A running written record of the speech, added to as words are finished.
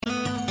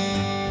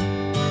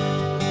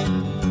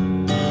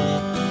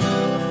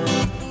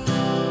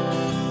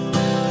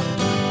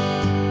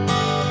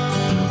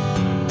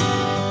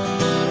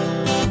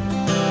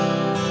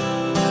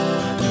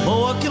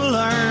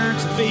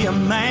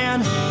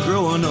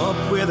up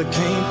with a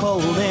cane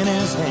pole in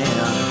his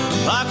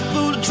hand. Pocket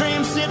full of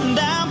trim sitting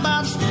down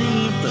by the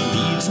stream that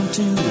leads him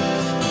to the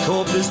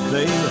Corpus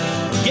Bay.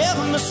 Give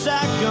him a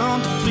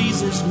shotgun to please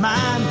his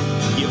mind.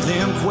 Give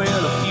them quail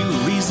a few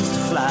reasons to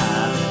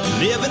fly.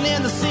 Living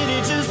in the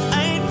city just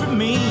ain't for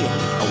me.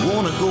 I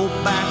wanna go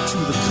back to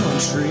the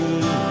country.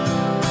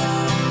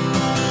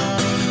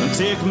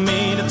 Take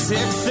me to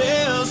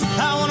Texas.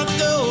 I wanna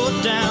go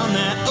down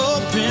that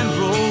open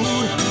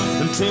road.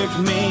 And take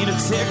me to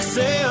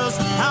Texas.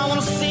 I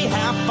wanna see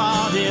how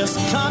far this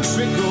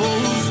country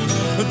goes.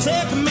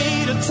 Take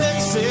me to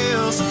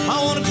Texas.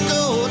 I wanna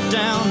go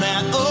down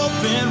that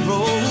open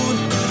road.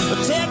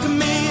 Take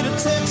me to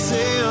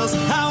Texas.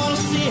 I wanna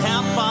see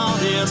how far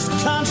this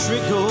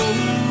country goes.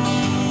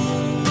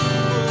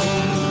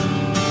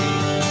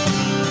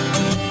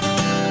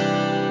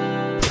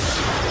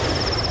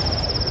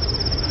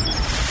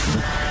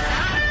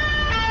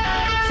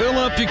 Fill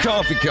up your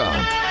coffee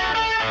cup,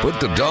 put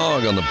the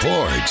dog on the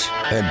porch,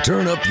 and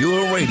turn up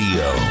your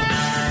radio.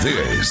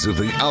 This is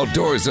the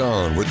Outdoor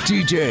Zone with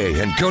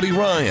TJ and Cody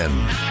Ryan,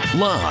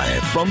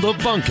 live from the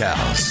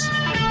bunkhouse.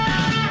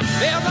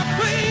 There's a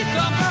place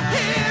up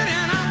ahead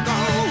and I'm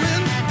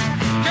going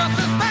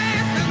just as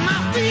fast as my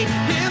feet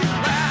can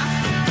fly.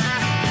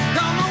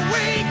 Come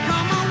away,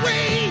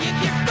 you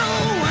get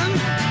going.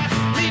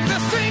 Leave the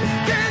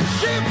sinking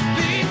ship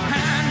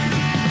behind.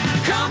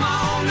 Come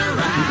on the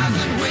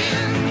rising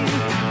wind.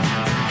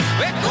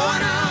 We're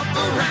going up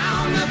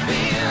around the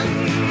bend.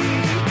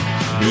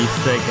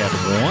 Beefsteak had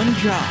one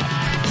job.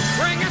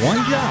 One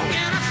job.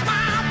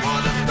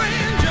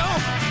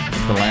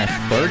 The last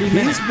 30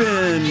 minutes. He's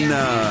been,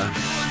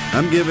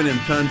 I'm giving him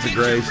tons of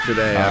grace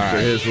today after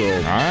his little.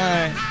 All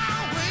right.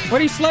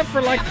 What, he slept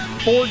for like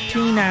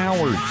 14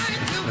 hours.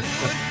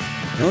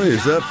 Oh,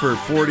 he's up for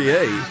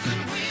 48.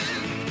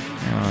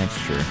 Oh, that's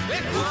true.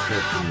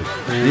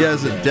 He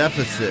has a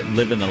deficit.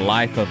 Living the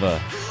life of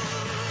a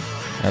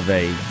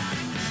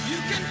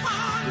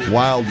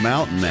wild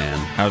mountain man.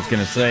 I was going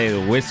to say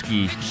the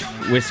whiskey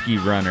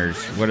runners.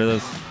 What are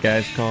those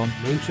guys called?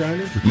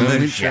 Moonshiners.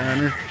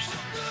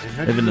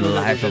 Living the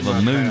life of a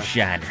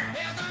moonshiner.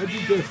 How'd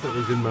you guess that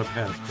was in my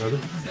past, brother?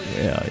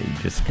 Yeah, you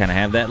just kind of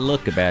have that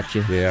look about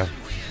you. Yeah.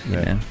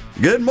 Yeah.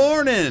 Good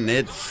morning.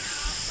 It's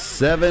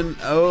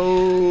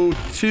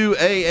 7:02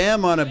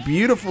 a.m. on a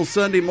beautiful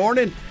Sunday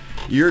morning.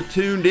 You're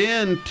tuned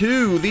in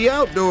to the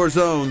Outdoor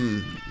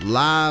Zone,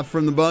 live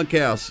from the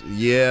bunkhouse.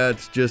 Yeah,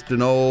 it's just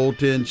an old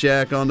tin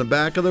shack on the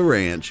back of the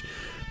ranch,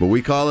 but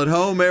we call it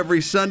home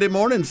every Sunday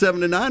morning, 7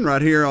 to 9,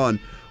 right here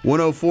on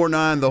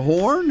 104.9 The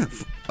Horn,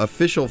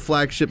 official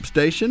flagship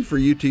station for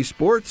UT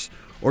Sports.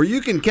 Or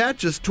you can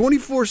catch us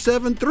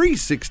 24/7,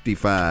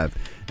 365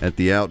 at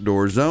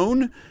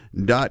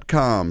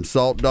theoutdoorzone.com.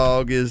 Salt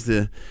Dog is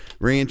the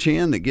ranch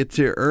hand that gets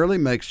here early,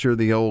 makes sure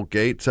the old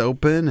gate's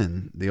open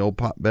and the old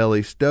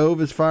potbelly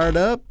stove is fired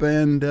up,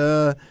 and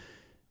well,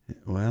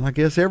 I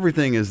guess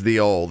everything is the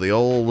old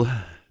your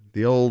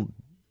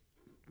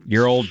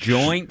old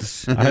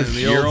joints, the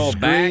your old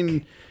back,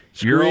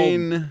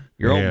 screen,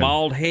 your old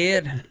bald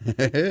head.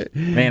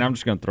 Man, I'm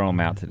just going to throw them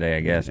out today,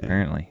 I guess.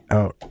 Apparently.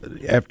 Oh,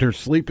 after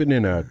sleeping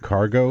in a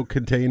cargo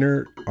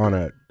container on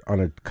a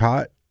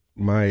cot,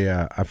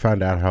 I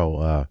found out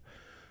how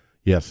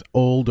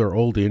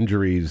old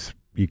injuries,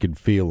 you can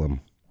feel them.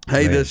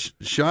 Hey, Man, this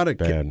shot of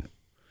bad.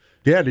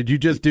 Yeah, did you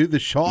just do the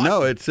shot?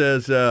 No, it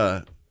says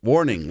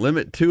warning,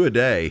 limit 2 a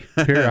day.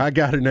 Here, I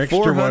got an extra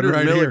 400 one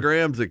right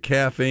milligrams of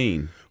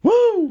caffeine.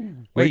 Woo!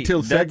 Wait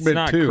till that's segment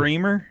not 2.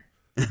 Creamer?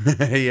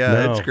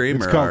 Yeah, it's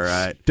creamer. It's called all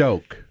right.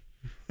 Stoke.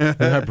 And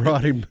I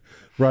brought him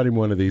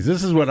one of these.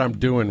 This is what I'm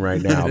doing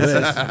right now.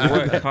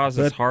 What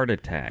causes heart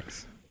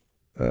attacks?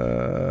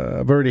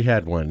 I've already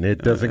had one.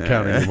 It doesn't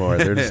count anymore.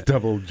 There's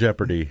double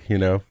jeopardy, you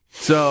know.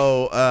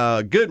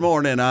 So, good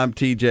morning. I'm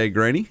TJ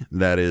Greaney.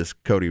 That is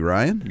Cody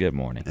Ryan. Good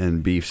morning.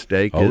 And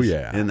Beefsteak is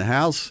in the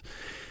house.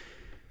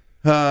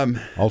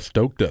 All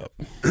stoked up.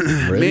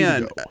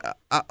 Man,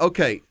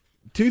 okay,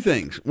 2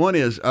 things. One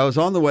is I was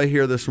on the way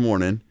here this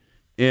morning,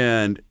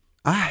 and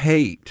I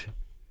hate,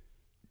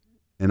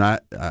 and I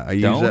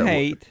use Don't that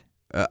hate.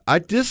 I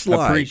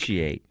dislike.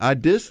 Appreciate. I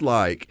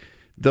dislike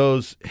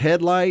those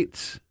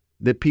headlights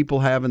that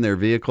people have in their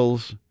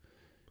vehicles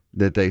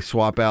that they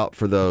swap out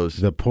for those.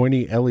 The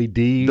pointy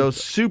LED.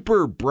 Those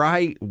super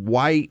bright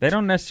white. They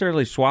don't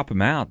necessarily swap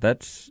them out.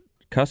 That's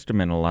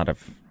custom in a lot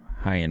of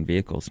high-end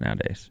vehicles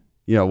nowadays.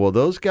 Yeah, well,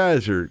 those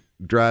guys are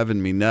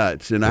driving me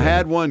nuts. And I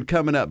had one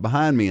coming up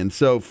behind me. And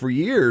so for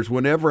years,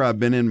 whenever I've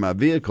been in my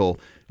vehicle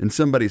and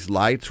somebody's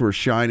lights were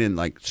shining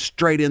like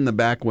straight in the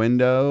back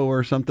window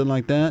or something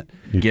like that.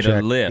 You get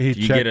a lift.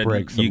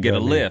 You get a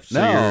lift.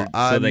 So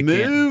I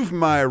move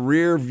my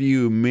rear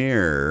view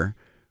mirror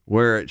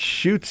where it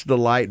shoots the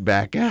light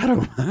back at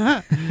them.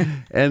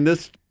 And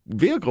this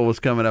vehicle was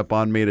coming up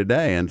on me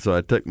today, and so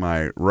I took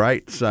my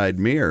right side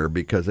mirror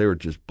because they were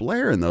just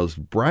blaring those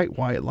bright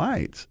white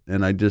lights,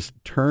 and I just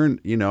turned,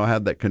 I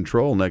had that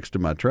control next to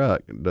my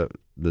truck,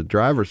 the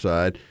driver's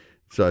side,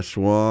 So I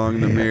swung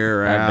the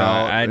mirror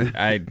out. And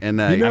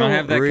I don't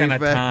have that kind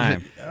of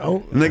time.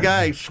 And the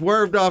guy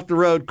swerved off the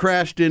road,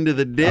 crashed into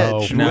the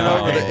ditch, went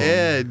over the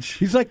edge.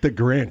 He's like the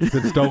Grinch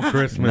that stole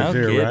Christmas No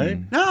here, kidding.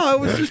 right? No, it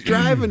was just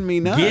driving me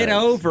nuts. Get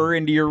over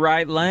into your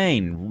right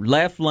lane.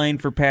 Left lane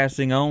for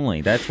passing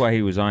only. That's why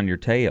he was on your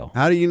tail.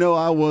 How do you know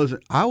I was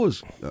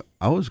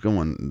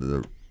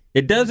going?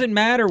 It doesn't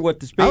matter what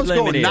the speed I was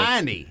limit going is.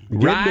 90.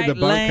 Getting to the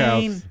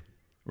bunkhouse.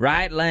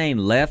 Right lane,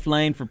 left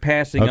lane for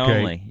passing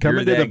only.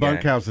 Coming to You're the that guy.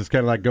 bunkhouse is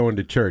kind of like going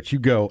to church. You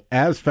go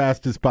as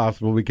fast as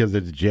possible because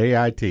it's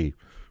JIT,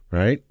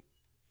 right?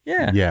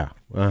 Yeah. Yeah.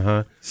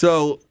 Uh-huh.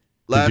 So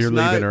last You're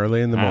night leaving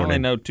early in the I only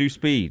morning. know 2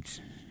 speeds.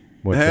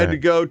 What's I had that? to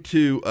go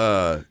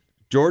to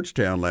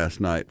Georgetown last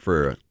night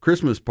for a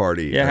Christmas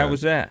party. Yeah, how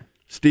was that?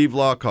 Steve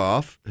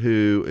Lockhoff,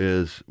 who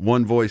is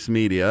One Voice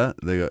Media,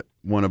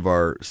 one of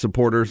our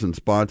supporters and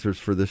sponsors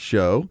for this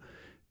show,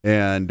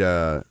 and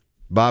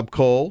Bob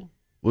Cole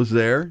was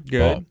there,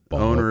 Good.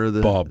 owner of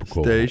the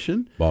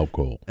station. Bob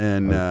Cole.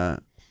 And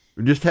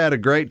we just had a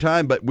great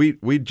time, but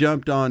we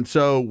jumped on.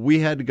 So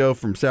we had to go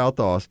from South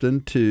Austin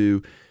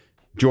to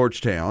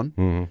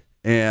Georgetown,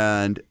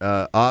 and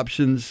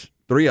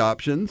 3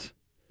 options.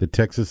 The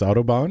Texas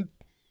Autobahn?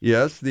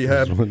 Yes, you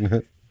have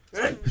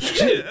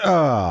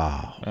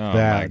Oh,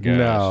 my gosh.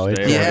 No, it's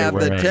Stay you away have from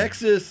the me.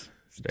 Texas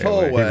Stay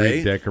away. Tollway.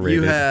 Redecorated.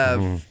 You have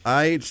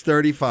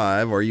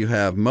IH-35, or you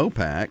have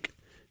Mopac,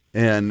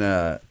 and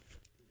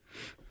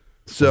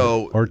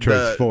so Or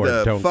Trace Ford.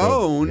 the Don't go-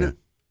 phone, yeah.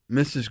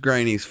 Mrs.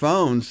 Greaney's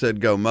phone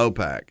said go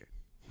Mopac.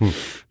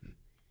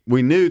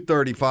 We knew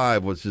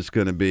 35 was just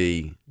going to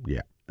be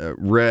Yeah. a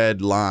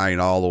red line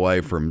all the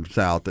way from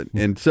south,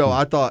 and so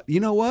I thought, you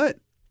know what?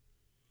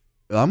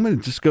 I'm going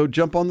to just go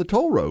jump on the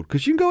toll road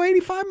because you can go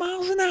 85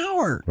 miles an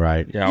hour.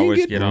 Right. Yeah, You always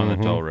get- get on the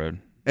toll road.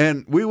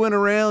 And we went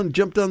around,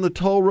 jumped on the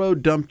toll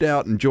road, dumped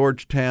out in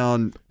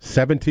Georgetown.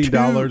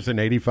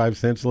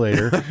 $17.85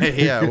 later.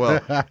 Yeah, well,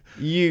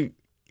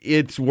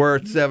 it's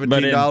worth But in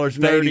 $17.80.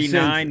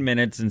 39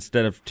 minutes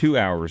instead of 2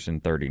 hours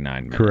and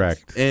 39 minutes.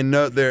 Correct. And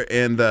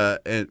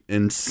the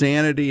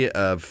insanity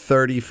of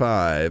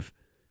 35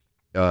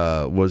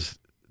 was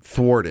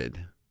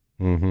thwarted.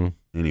 Mm-hmm.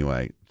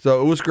 Anyway,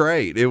 so it was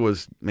great. It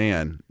was,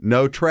 man,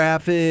 no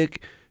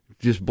traffic,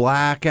 just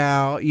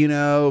blackout,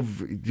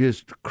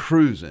 just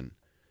cruising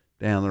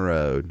down the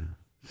road.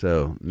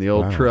 So the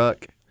old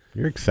truck,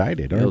 You're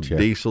excited, the old aren't you?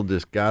 diesel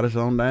just got us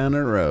on down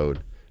the road.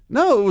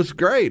 No, it was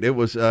great. It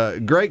was a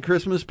great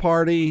Christmas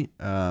party.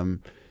 Had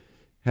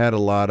a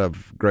lot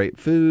of great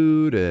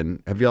food.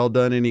 And have y'all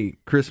done any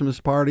Christmas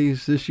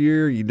parties this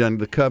year? You done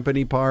the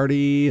company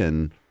party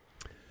and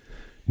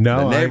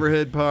No, the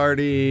neighborhood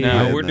party? No,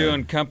 and we're the-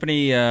 doing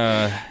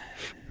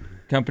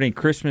company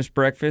Christmas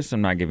breakfast.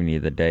 I'm not giving you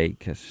the date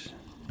because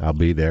I'll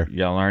be there.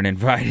 y'all aren't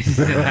invited.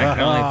 I can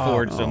only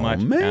afford so much.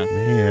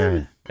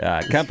 man.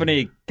 Yeah.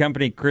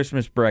 Company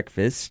Christmas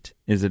breakfast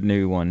is a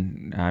new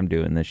one I'm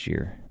doing this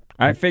year.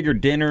 I figure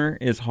dinner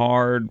is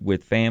hard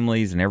with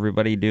families and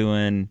everybody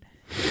doing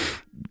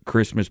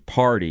Christmas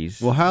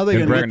parties. Well, how are they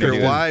going to get breakfast.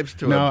 their wives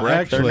to No, a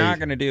breakfast? They're actually, not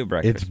going to do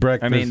breakfast. it's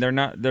breakfast. I mean, they're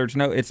not.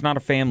 It's not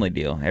a family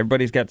deal.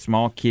 Everybody's got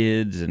small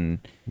kids, and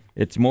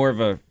it's more of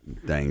a.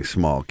 Dang,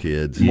 small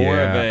kids. More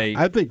of a-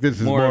 I think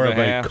this is more of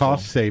a hassle.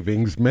 cost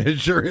savings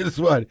measure. Is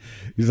what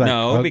he's like.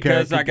 No, okay,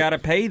 because I could- got to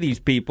pay these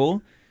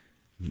people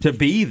to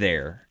be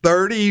there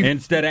 30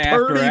 instead of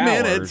after 30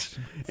 hours. minutes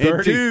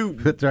 30.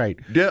 That's right.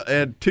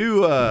 and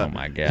two Oh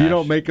my gosh! You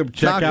don't make them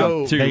check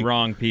Taco- out. two Hey,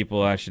 wrong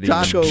people. I should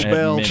Taco even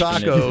Bell mention it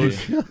to.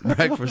 tacos,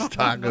 breakfast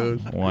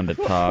tacos. One to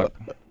talk.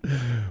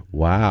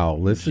 Wow,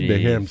 listen to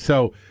him. Jeez.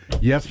 So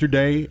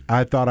yesterday,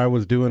 I thought I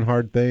was doing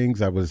hard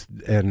things. I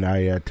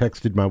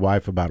texted my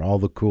wife about all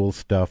the cool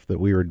stuff that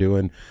we were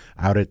doing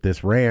out at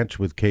this ranch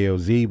with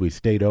KOZ. We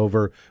stayed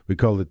over. We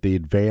called it the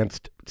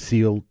Advanced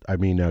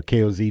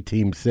KOZ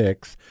Team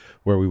 6,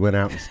 where we went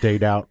out and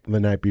stayed out the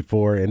night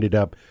before. Ended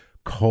up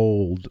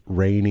cold,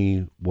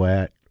 rainy,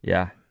 wet.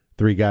 Yeah.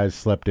 3 guys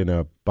slept in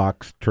a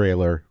box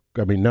trailer.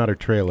 I mean, not a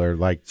trailer,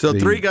 like So the-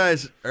 3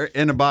 guys are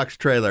in a box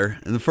trailer,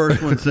 and the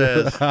first one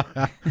says,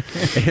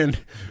 and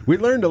we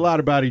learned a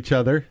lot about each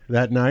other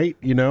that night,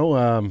 and you know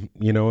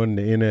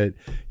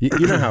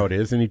how it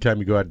is. Anytime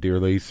you go out deer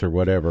lease or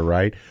whatever,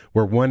 right?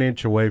 We're 1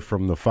 inch away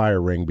from the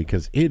fire ring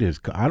because it is.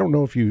 I don't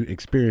know if you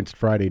experienced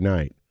Friday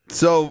night,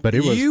 so but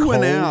it was you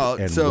went cold out.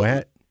 and so,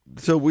 wet.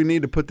 so we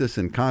need to put this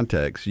in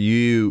context.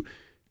 You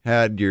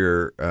had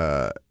your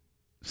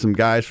some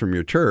guys from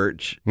your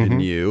church, Mm-hmm.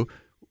 and you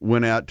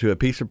went out to a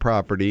piece of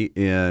property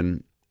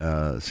in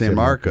San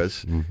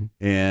Marcos Mm-hmm.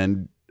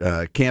 and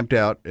camped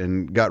out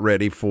and got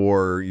ready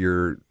for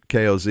your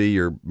KOZ,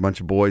 your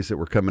bunch of boys that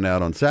were coming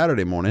out on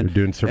Saturday morning. We're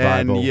doing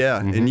survival.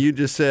 And Mhm. and you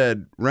just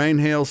said, rain,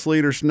 hail,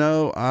 sleet, or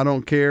snow, I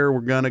don't care, we're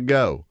going to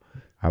go.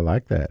 I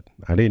like that.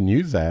 I didn't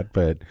use that,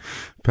 but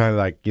probably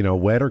like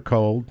wet or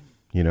cold.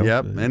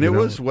 Yep, and it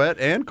was wet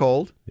and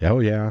cold. Oh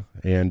yeah,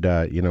 and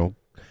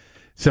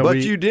so But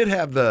we, you did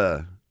have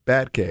the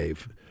bat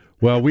cave.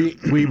 Well,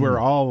 we were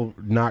all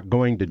not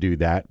going to do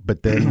that,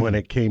 but then when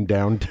it came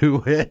down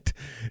to it,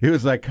 it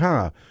was like,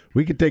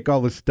 We could take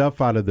all the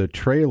stuff out of the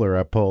trailer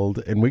I pulled,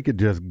 and we could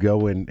just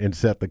go in and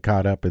set the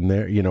cot up in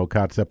there.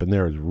 Cots up in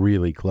there is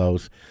really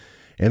close.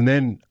 And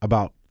then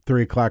about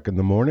 3 o'clock in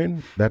the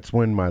morning, that's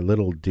when my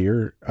little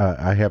deer,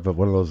 I have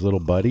one of those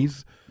little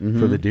buddies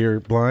for the deer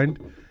blind.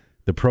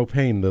 The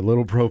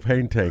little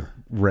propane tank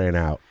ran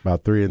out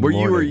about 3 in the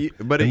morning.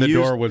 And the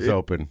door was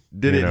open.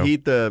 Did it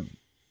heat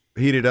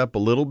it up a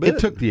little bit? It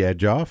took the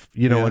edge off,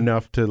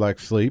 enough to like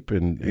sleep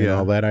and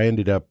all that. I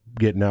ended up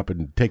getting up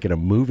and taking a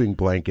moving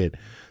blanket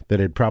that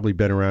had probably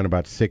been around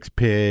about 6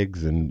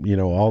 pigs and,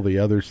 all the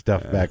other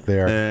stuff back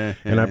there.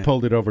 And I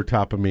pulled it over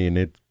top of me, and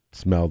it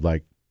smelled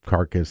like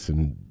carcass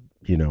and,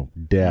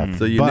 death.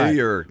 So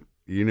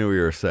you knew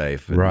you were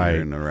safe. And right. You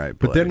were in the right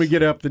place. But then we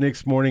get up the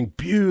next morning,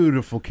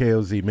 beautiful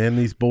KOZ, man.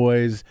 These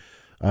boys,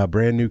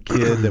 brand new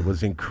kid that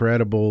was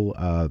incredible.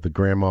 The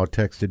grandma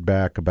texted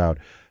back about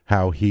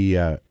how he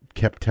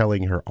kept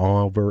telling her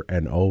over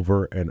and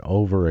over and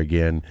over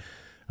again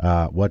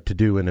what to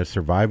do in a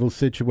survival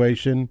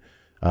situation.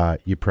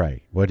 You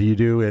pray. What do you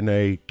do in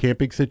a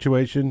camping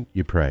situation?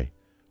 You pray.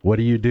 What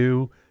do you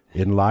do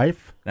in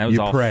life? That was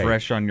you all pray.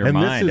 fresh on your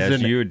mind as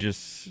you had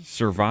just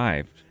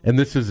survived. And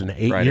this is an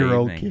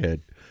 8-year-old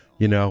kid,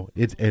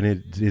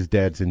 his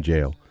dad's in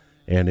jail.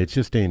 And it's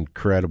just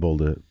incredible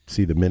to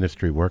see the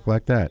ministry work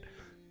like that.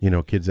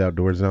 Kids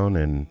Outdoor Zone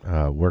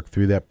and work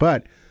through that.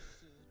 But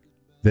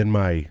then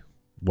my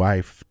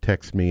wife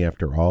texted me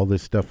after all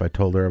this stuff I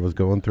told her I was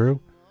going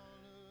through.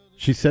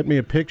 She sent me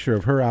a picture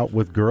of her out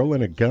with girl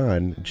and a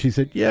gun. She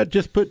said, yeah,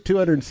 just put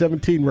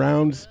 217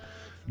 rounds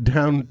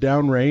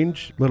down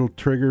range, little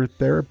trigger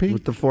therapy.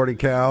 With the 40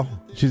 cal.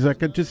 She's like,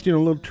 just,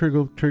 little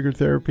trigger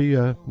therapy.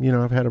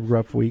 I've had a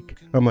rough week.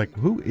 I'm like,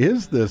 who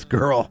is this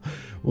girl?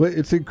 Well,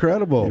 it's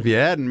incredible. If you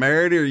hadn't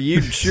married her,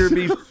 you'd sure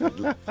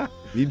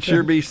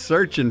be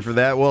searching for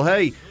that. Well,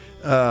 hey,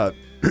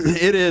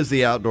 it is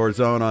the Outdoor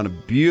Zone on a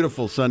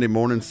beautiful Sunday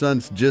morning.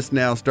 Sun's just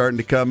now starting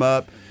to come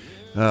up.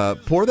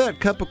 Pour that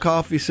cup of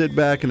coffee, sit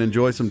back, and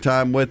enjoy some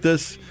time with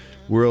us.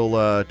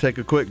 We'll take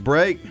a quick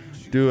break,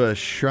 do a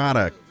shot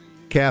of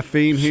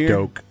caffeine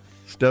here.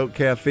 Stoke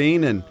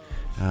caffeine, and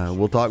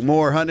we'll talk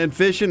more hunting and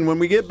fishing when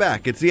we get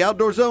back. It's the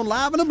Outdoor Zone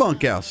live in the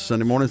bunkhouse,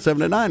 Sunday morning 7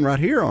 to 9 right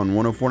here on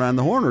 104.9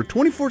 The Horn or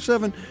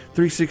 24/7,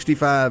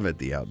 365 at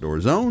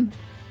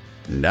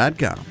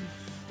theoutdoorzone.com.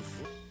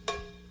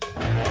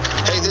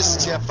 Hey, this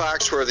is Jeff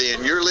Foxworthy,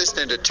 and you're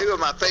listening to two of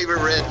my favorite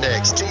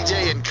rednecks,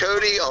 TJ and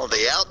Cody, on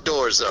the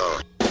Outdoor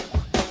Zone.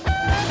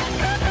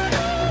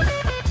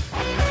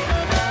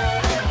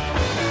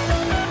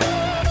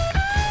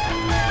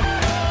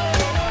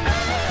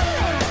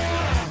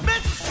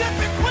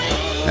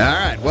 All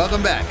right,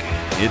 welcome back.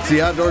 It's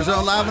the Outdoor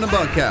Zone live in the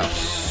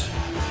bunkhouse.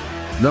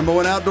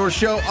 #1 outdoor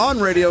show on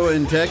radio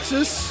in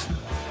Texas.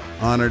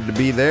 Honored to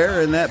be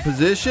there in that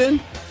position.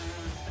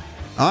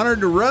 Honored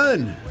to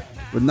run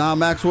with Nile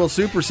Maxwell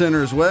Super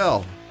Center as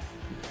well.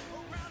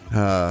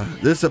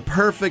 This is a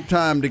perfect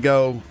time to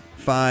go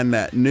find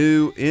that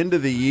new end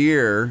of the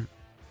year.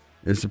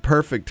 It's a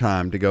perfect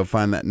time to go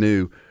find that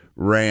new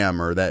Ram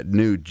or that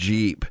new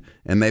Jeep.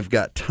 And they've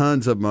got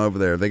tons of them over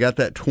there. They got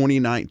that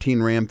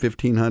 2019 Ram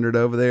 1500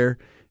 over there.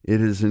 It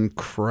is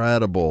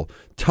incredible.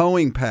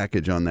 Towing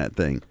package on that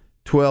thing,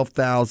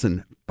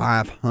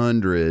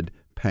 12,500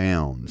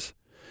 pounds.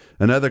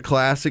 Another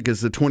classic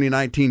is the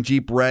 2019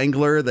 Jeep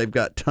Wrangler. They've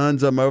got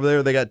tons of them over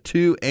there. They got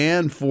 2-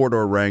 and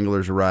 4-door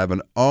Wranglers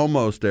arriving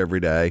almost every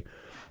day.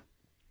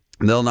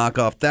 They'll knock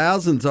off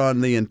thousands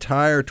on the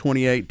entire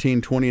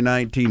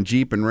 2018-2019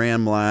 Jeep and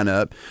Ram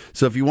lineup.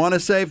 So if you want to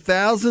save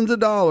thousands of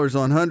dollars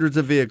on hundreds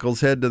of vehicles,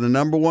 head to the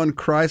 #1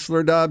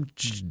 Chrysler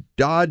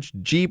Dodge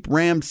Jeep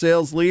Ram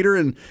sales leader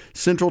in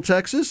Central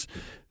Texas.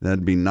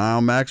 That'd be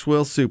Nile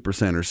Maxwell Super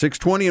Center,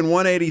 620 and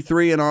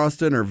 183 in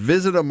Austin, or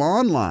visit them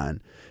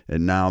online at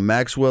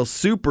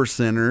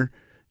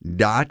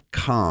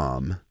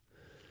NileMaxwellSuperCenter.com.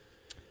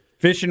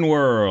 Fishing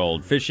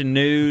world, fishing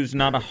news,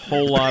 not a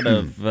whole lot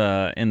of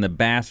in the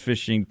bass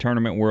fishing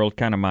tournament world,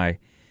 kind of my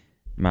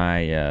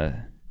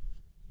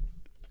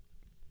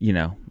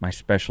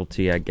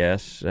specialty, I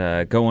guess,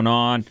 going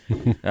on.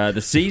 The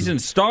season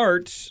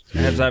starts,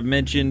 as I've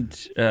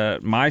mentioned,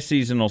 my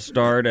season will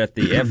start at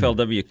the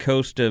FLW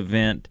Costa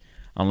event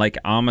on Lake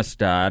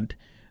Amistad,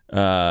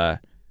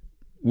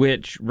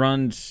 which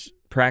runs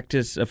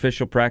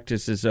official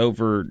practices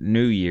over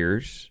New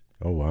Year's.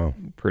 Oh, wow.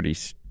 Pretty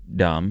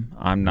dumb.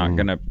 I'm not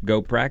going to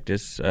go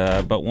practice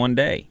but one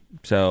day.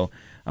 So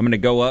I'm going to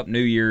go up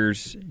New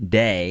Year's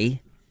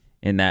Day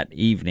in that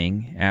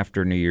evening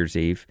after New Year's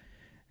Eve.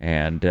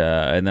 And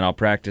then I'll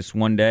practice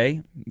one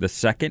day, the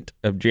 2nd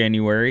of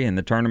January, and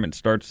the tournament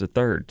starts the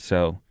 3rd.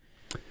 So,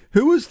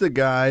 who was the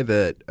guy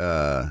that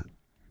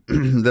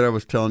that I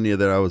was telling you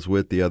that I was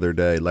with the other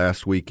day,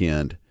 last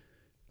weekend?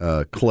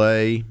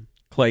 Clay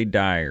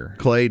Dyer.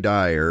 Clay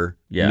Dyer.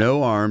 Yeah.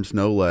 No arms,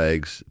 no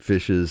legs.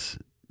 Fishes.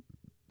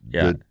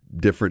 Yeah. The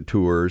different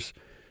tours.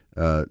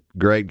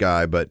 Great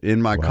guy. But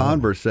in my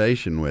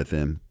conversation with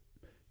him.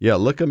 Yeah,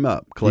 look him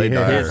up, Clay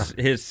Dyer.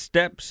 His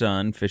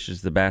stepson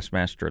fishes the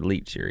Bassmaster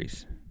Elite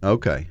Series.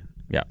 Okay.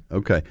 Yeah.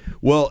 Okay.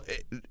 Well,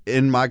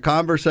 in my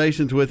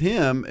conversations with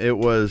him, it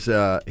was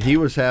he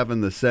was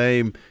having the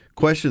same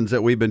questions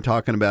that we've been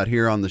talking about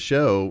here on the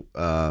show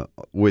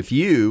with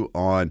you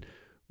on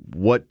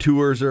what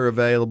tours are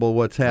available,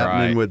 what's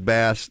happening with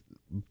bass,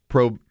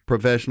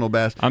 professional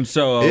bass. I'm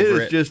so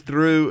over it. Just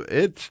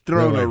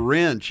thrown a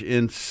wrench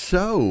in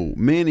so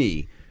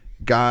many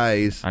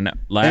guys. I know.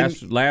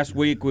 Last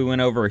week we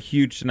went over a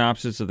huge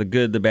synopsis of the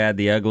good, the bad,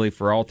 the ugly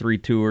for all 3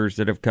 tours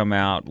that have come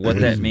out. What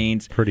that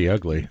means. Pretty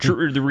ugly.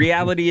 The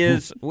reality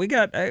is,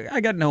 I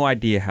got no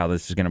idea how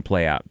this is going to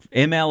play out.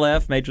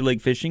 MLF, Major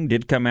League Fishing,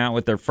 did come out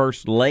with their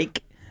first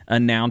lake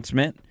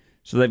announcement.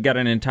 So they've got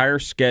an entire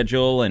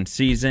schedule and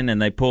season,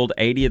 and they pulled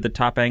 80 of the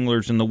top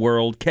anglers in the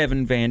world.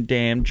 Kevin Van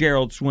Dam,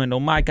 Gerald Swindle,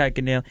 Mike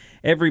Eikenell.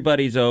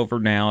 Everybody's over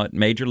now at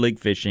Major League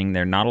Fishing.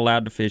 They're not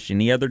allowed to fish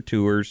any other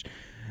tours.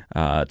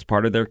 It's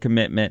part of their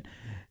commitment.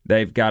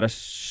 They've got a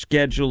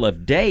schedule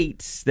of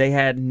dates. They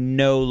had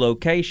no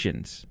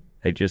locations.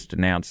 They just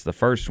announced the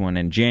first one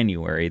in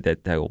January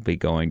that they will be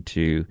going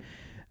to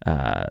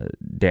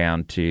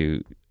down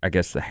to, I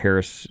guess, the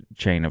Harris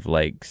chain of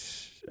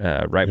lakes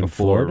right in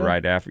before, Florida?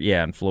 right after.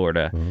 Yeah, in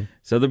Florida.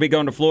 So they'll be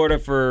going to Florida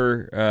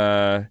for...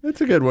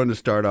 That's a good one to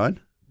start on.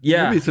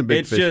 Yeah, Maybe some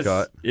big fish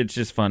caught. It's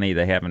just funny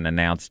they haven't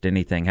announced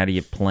anything. How do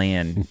you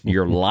plan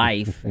your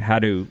life? How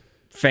do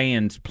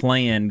fans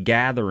plan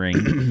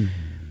gathering?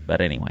 But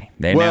anyway,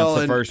 they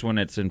announced the first one.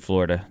 It's in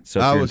Florida. So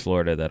if you're in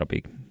Florida, that'll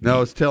be... No, I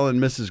was telling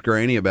Mrs.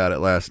 Greaney about it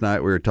last night.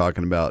 We were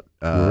talking about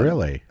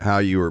Really? how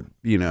you were,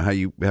 how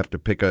you have to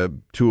pick a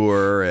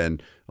tour,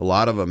 and a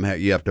lot of them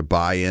you have to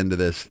buy into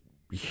this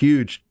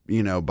huge,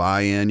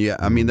 buy-in. Yeah,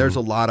 I mean, there's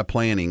a lot of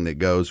planning that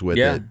goes with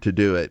it to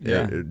do it.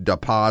 Yeah.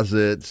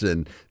 Deposits,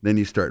 and then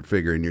you start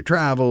figuring your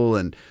travel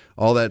and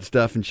all that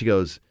stuff. And she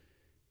goes,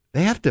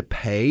 they have to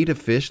pay to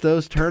fish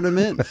those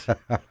tournaments?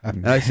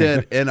 And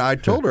I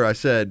told her, I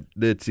said,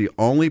 it's the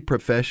only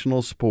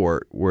professional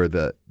sport where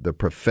the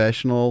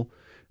professional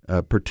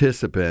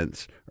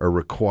participants are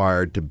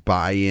required to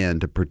buy in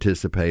to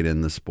participate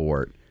in the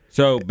sport.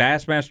 So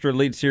Bassmaster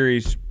Elite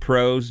Series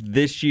pros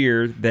this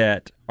year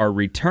that are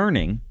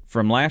returning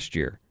from last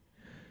year,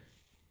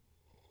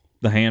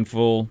 the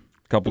handful,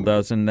 couple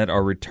dozen that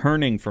are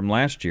returning from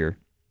last year,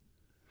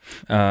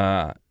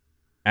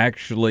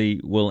 actually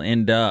will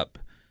end up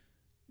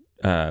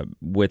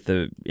with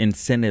the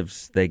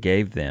incentives they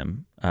gave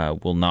them,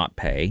 will not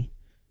pay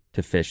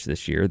to fish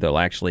this year. They'll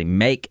actually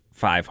make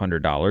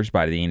 $500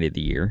 by the end of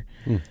the year.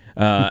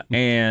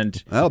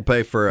 And I'll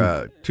pay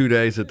for 2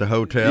 days at the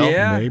hotel.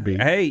 yeah, maybe.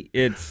 Hey,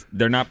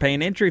 they're not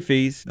paying entry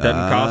fees. Doesn't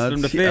cost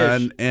them to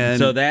fish. and-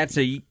 so that's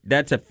a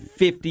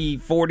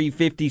 $40,000,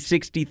 $50,000,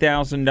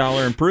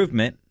 $60,000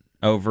 improvement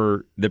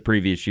over the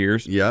previous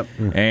years. Yep.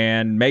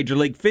 And Major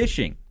League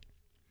Fishing,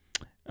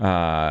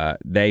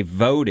 they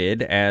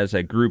voted as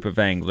a group of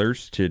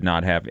anglers to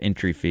not have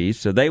entry fees,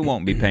 so they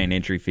won't be paying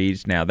entry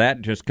fees. Now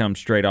that just comes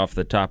straight off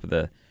the top of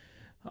the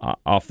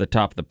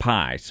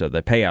pie, so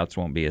the payouts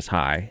won't be as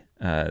high.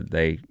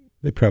 They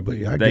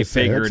probably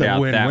figured that's a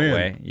out win-win. that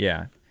way.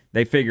 Yeah,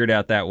 they figured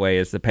out that way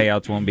as the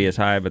payouts won't be as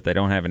high, but they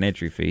don't have an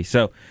entry fee.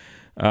 So,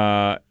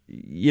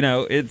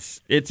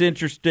 it's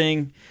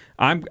interesting.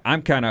 I'm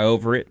kind of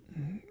over it.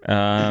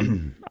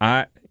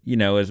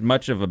 As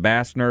much of a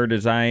bass nerd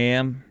as I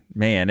am,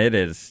 man, it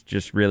is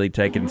just really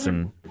taking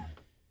some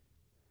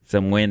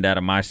wind out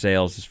of my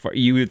sails.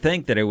 You would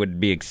think that it would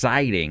be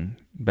exciting,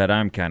 but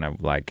I'm kind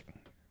of like,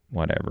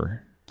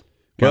 whatever.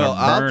 Well,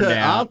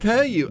 I'll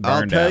tell you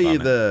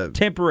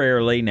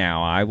temporarily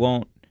now. I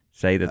won't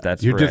say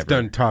that's You're forever. just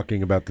done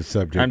talking about the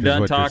subject. I'm is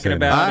done what you're talking saying.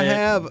 about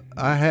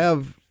I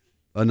have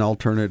an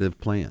alternative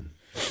plan.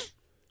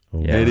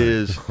 Oh, Yeah. It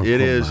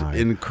is my.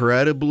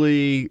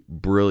 incredibly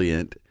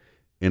brilliant,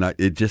 and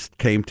it just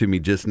came to me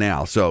just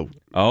now. So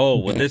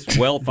this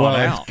well thought Well,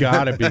 out. it's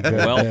got to be good.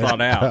 Well then.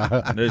 thought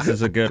out. This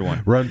is a good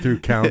one. Run through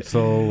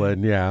council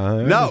and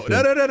no.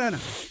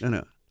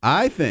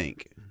 I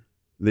think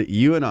that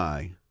you and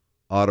I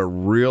ought to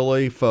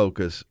really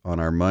focus on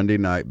our Monday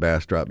night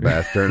Bass Drop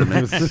Bass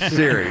Tournament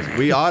series.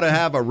 We ought to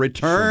have a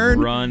return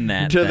Run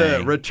that to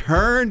thing.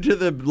 Mm-hmm.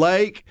 the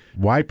lake.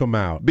 Wipe them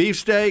out.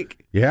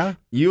 Beefsteak. Yeah.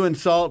 You and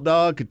Salt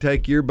Dog could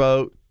take your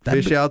boat,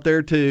 fish out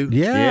there too.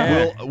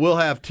 Yeah. We'll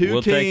have two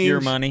We'll teams. take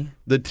your money.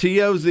 The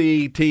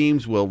TOZ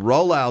teams will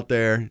roll out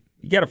there.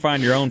 You got to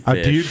find your own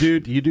fish.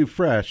 You do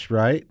fresh,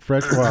 right?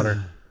 Fresh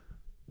water.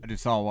 I do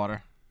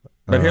saltwater.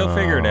 But he'll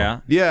figure it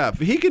out. Yeah, if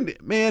he can,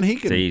 man, he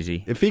can. It's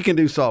easy. If he can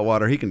do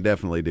saltwater, he can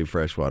definitely do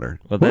freshwater.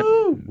 Well,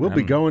 Woo! We'll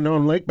be going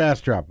on Lake Bass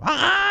Drop.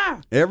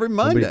 Every It'll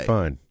Monday. be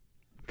fun.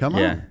 Come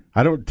Yeah. on.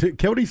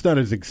 Cody's not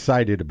as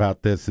excited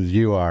about this as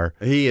you are.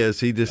 He is.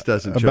 He just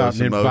doesn't show About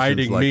his emotions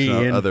inviting like me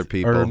some in- other or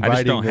people. I just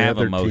inviting don't the have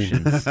other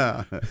emotions.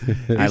 I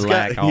He's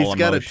lack all He's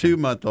got a emotion.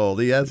 2-month-old.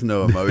 He has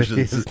no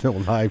emotions. His no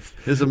life.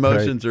 His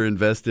emotions are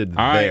invested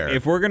All right, there.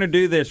 if we're going to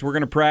do this, we're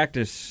going to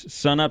practice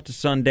sun up to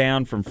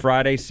sundown from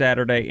Friday,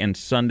 Saturday, and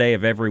Sunday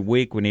of every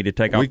week. We need to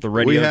take off the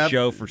radio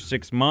show for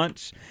 6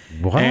 months.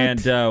 What?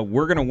 And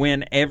we're going to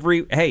win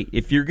every... Hey,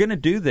 if you're going to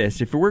do this,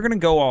 if we're going to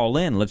go all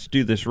in, let's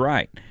do this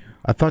right.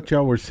 I thought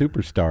y'all were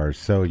superstars,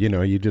 so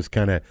you just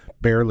kind of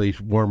barely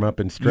warm up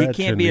and stretch.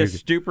 You can't be a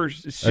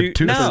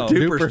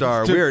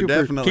superstar. We are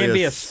definitely can't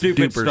be a a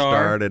stupid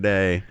superstar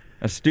today.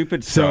 A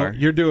stupid star. So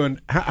you're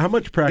doing how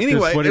much practice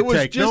Anyway, would it it was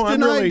take? just No,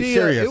 an I'm really idea.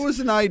 serious. It was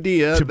an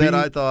idea that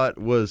I thought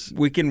was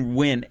We can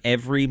win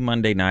every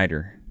Monday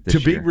nighter to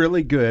this be year.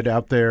 really good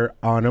out there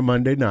on a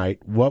Monday night.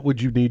 What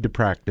would you need to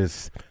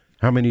practice?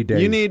 How many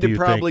days? you need do to you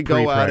probably think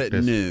go out at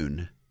pre-practice?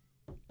 noon.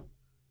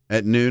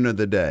 At noon of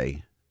the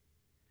day.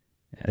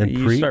 And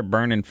you start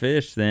burning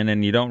fish then,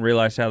 and you don't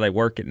realize how they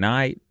work at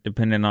night,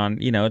 depending on,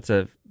 it's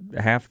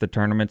half the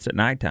tournament's at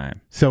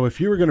nighttime. So if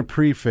you were going to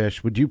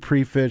pre-fish, would you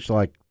pre-fish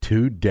like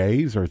 2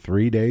 days or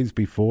 3 days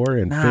before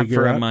and Not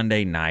figure for out? a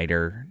Monday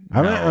nighter.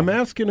 I'm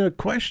asking a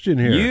question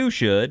here. You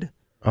should.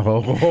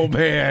 Oh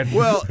man.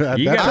 Well,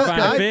 You gotta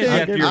find a fish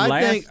after your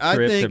last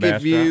trip to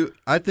Bass Pro.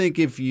 I think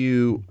if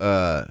you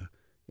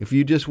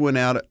just went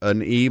out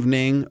an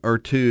evening or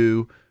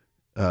two,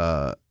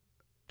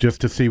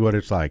 just to see what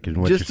it's like, and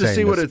what just you're to saying,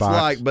 see what the it's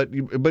spots.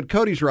 like. But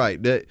Cody's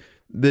right.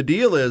 The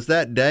deal is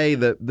that day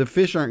the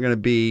fish aren't going to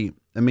be.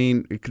 I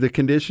mean, the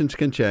conditions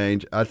can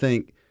change. I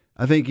think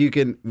you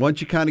can,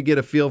 once you kind of get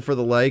a feel for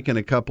the lake and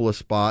a couple of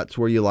spots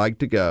where you like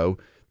to go,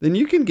 then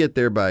you can get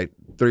there by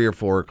 3 or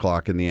 4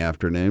 o'clock in the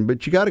afternoon.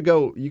 But you got to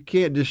go. You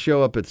can't just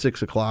show up at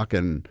 6 o'clock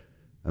and.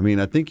 I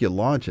mean, I think you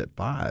launch at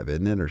 5,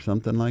 isn't it, or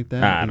something like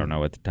that? I don't know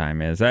what the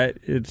time is.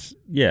 It's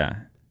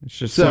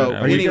just So,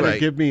 Are you going Anyway. to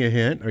give me a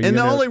hint? Are you And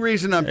the gonna- only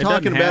reason I'm It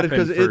talking doesn't about it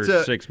happen because it's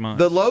for 6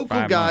 months, the local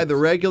 5 guy, months. the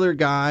regular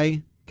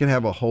guy, can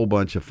have a whole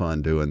bunch of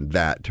fun doing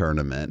that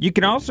tournament. You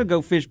can also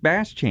go fish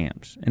bass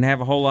champs and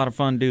have a whole lot of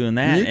fun doing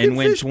that You and can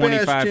win fish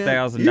bass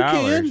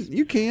 $25,000.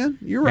 You can.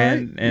 You're right.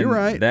 And You're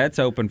right. That's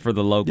open for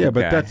the local Yeah,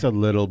 but guy. that's a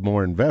little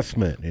more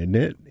investment, isn't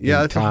it? Yeah,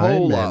 In it's a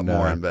whole time lot and,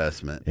 more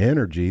investment.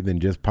 energy than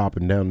just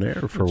popping down there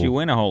for. But you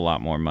win a whole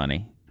lot more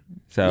money.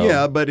 So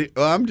Yeah, but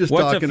I'm just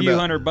what's talking a few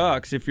about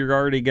 $100 if you're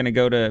already going to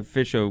go to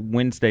fish a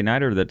Wednesday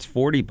nighter that's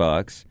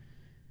 $40,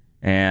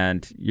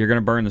 and you're going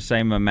to burn the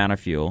same amount of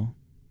fuel.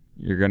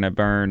 You're going to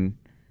burn.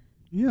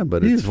 Yeah,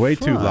 but He's it's way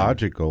too fun.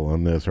 logical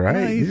on this, right?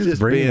 Yeah, he's just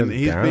bringing being- us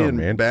he's down, being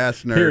man.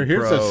 Bass Nerd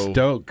Here's Pro. a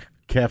Stoke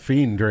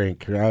caffeine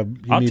drink. I'll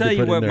need tell to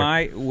you put in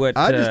what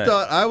there. I just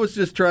thought I was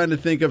just trying to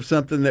think of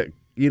something that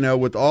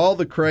with all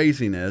the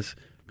craziness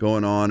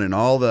going on and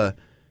all the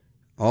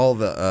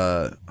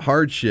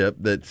hardship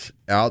that's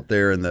out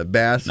there in the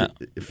bass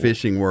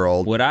fishing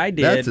world. What I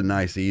did- that's a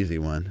nice easy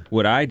one.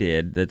 What I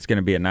did that's going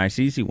to be a nice,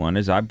 easy one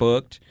is I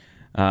booked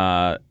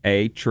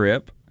a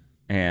trip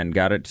and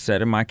got it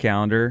set in my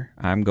calendar.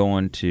 I'm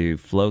going to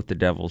float the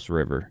Devil's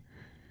River.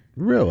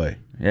 Really?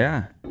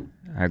 Yeah.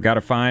 I've got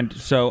to find.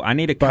 So I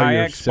need a By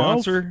kayak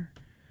yourself? sponsor.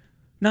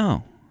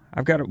 No.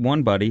 I've got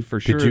one buddy for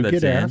sure Did you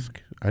that's get in.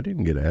 asked? I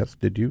didn't get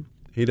asked. Did you?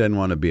 He doesn't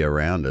want to be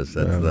around us.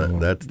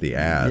 That's the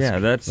ask. Yeah,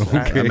 that's.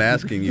 I'm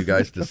asking you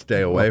guys to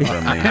stay away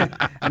from me.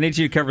 I need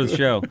you to cover the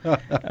show.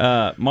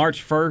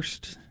 March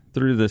 1st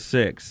through the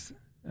 6th.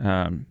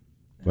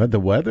 What, the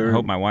weather? I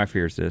hope my wife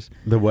hears this.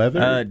 The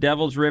weather?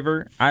 Devil's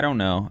River, I don't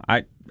know.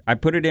 I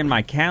put it in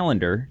my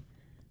calendar,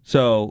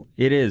 so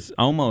it is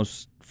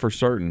almost for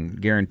certain,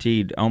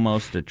 guaranteed,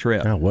 almost a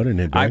trip. Oh, what an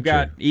adventure. I've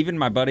got, even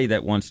my buddy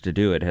that wants to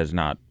do it has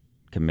not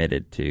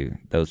committed to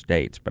those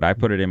dates, but I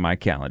put it in my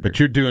calendar. But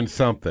you're doing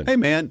something Hey,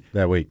 man,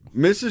 that week.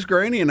 Mrs.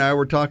 Greaney and I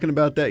were talking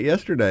about that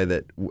yesterday,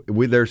 that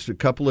there's a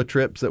couple of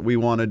trips that we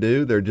want to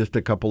do. They're just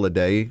a couple of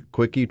day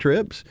quickie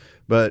trips.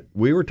 But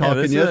we were this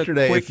talking is a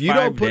yesterday, quick if you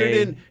don't put it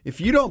 5-day. in, if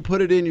you don't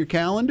put it in your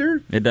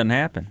calendar, It doesn't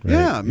happen.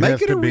 yeah, It make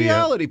has it to a be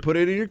reality. Put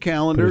it in your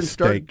calendar put a and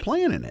start stake.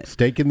 planning it.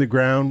 Stake in the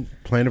ground,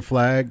 plant a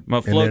flag, I'm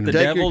going to and float then the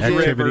take your Devil's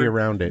activity River,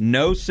 around it.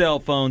 no cell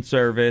phone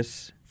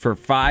service for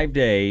 5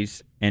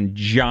 days, and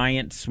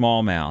giant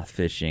smallmouth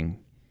fishing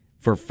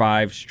for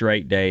 5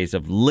 straight days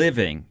of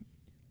living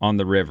on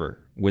the river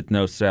with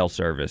no cell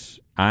service.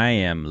 I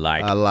am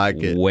I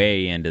like it.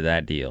 way into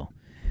that deal.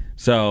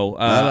 So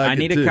I like I it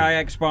need a too.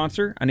 kayak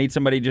sponsor. I need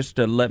somebody just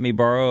to let me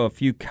borrow a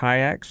few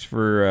kayaks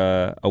for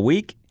a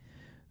week.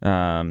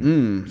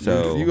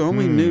 So if you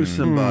only knew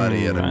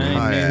somebody at a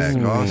kayak,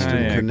 Austin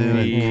kayak Canoe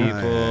and Kayak.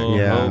 people.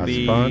 Yeah,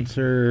 Hobie.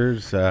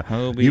 sponsors.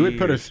 Hobie You would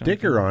put or a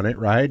sticker on it,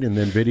 right? And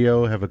then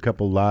video, have a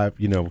couple live,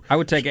 I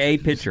would take a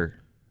picture.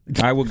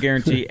 I will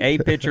guarantee a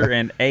picture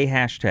and a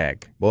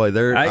hashtag. Boy,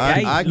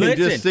 I can listen.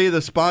 just see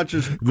the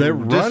sponsors they're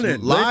just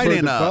running,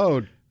 lining the up.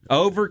 phone.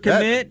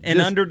 Overcommit and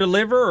just-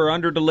 underdeliver, or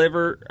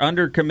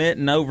undercommit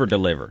and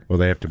overdeliver. Well,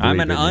 they have to believe I'm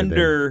an in you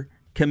then.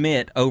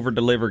 undercommit,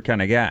 overdeliver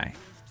kind of guy.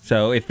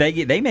 So if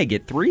they may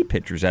get 3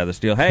 pictures out of this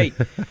deal. Hey,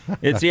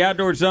 it's the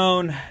Outdoor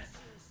Zone,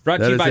 brought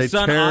That to you is by a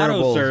Sun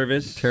terrible, Auto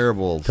Service.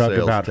 terrible Talk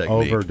sales about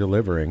technique. over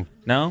delivering.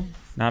 No,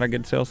 not a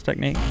good sales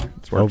technique.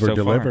 It's worked Over so far.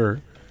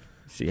 deliver.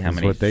 See how is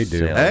many what they do.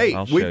 sales. Hey,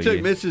 I'll we show took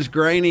you. Mrs.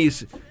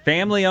 Greaney's.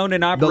 Family owned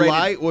and The operated.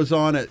 light was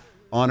on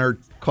her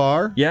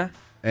car. Yeah.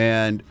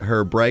 And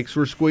her brakes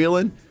were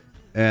squealing,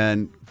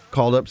 and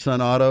called up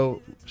Sun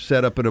Auto,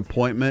 set up an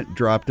appointment,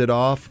 dropped it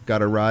off,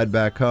 got a ride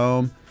back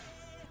home.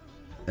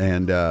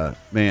 And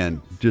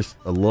man, just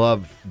I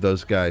love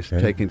those guys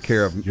taking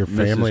care of your Mrs.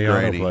 family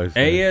Greaney. place.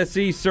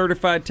 ASE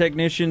certified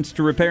technicians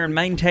to repair and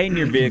maintain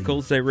your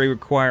vehicles. They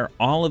require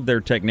all of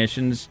their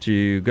technicians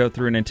to go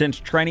through an intense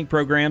training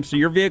program so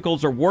your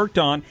vehicles are worked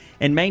on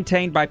and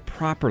maintained by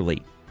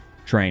properly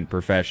trained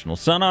professionals.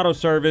 Sun Auto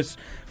Service,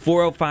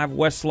 405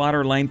 West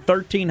Slaughter Lane,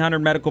 1300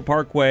 Medical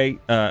Parkway.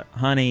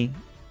 Honey,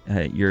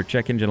 your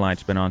check engine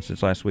light's been on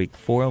since last week.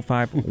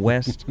 405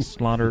 West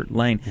Slaughter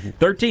Lane,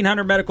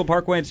 1300 Medical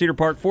Parkway in Cedar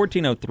Park,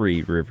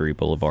 1403 Rivery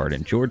Boulevard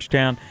in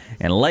Georgetown,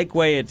 and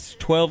Lakeway, it's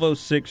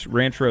 1206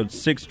 Ranch Road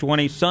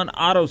 620.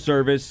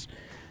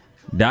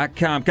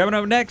 SunAutoservice.com. Coming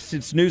up next,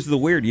 it's News of the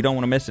Weird. You don't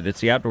want to miss it.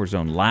 It's the Outdoor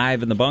Zone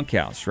live in the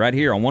bunkhouse right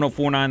here on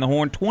 104.9 The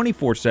Horn,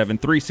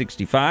 24/7,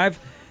 365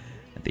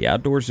 at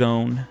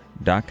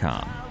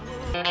theoutdoorzone.com.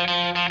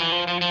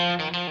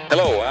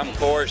 Hello, I'm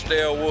Forrest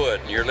Dale Wood,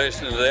 and you're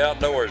listening to the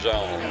Outdoor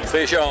Zone.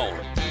 Fish on.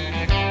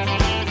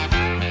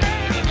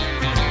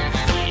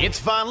 It's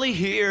finally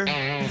here.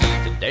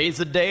 Today's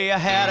the day I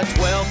had a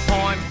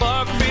 12-point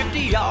buck 50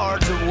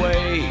 yards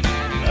away.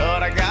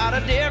 But I got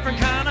a different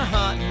kind of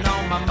hunting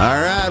on my mind.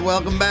 All right,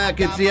 welcome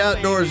back. It's the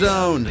Outdoor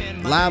Zone,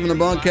 live in the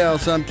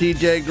bunkhouse. I'm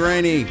TJ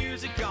Greaney.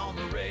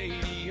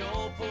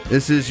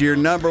 This is your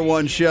number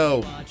one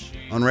show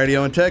on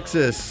radio in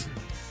Texas.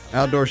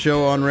 Outdoor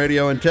show on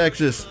radio in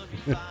Texas.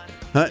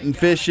 Hunting,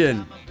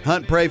 fishing,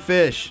 hunt, pray,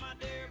 fish.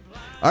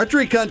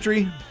 Archery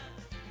country.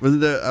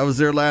 I was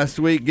there last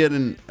week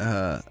getting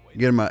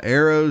my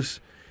arrows.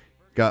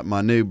 Got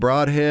my new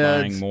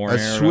broadheads. Buying more I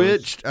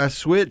arrows.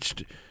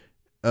 switched.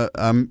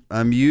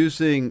 I'm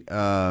using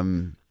a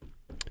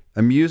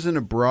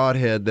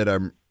broadhead that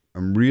I'm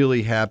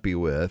really happy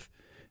with.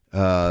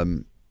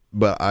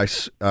 But I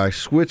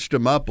switched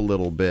them up a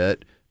little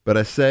bit, but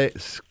I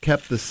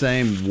kept the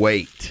same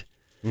weight.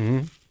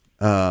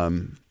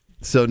 Mm-hmm.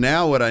 So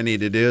now what I need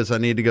to do is I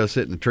need to go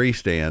sit in a tree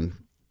stand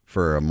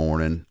for a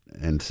morning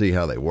and see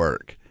how they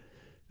work.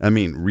 I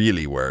mean,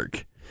 really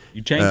work.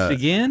 You changed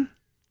again?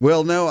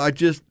 Well, no,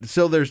 there's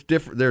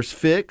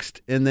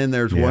fixed, and then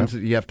there's ones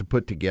that you have to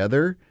put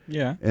together.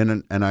 Yeah.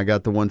 And I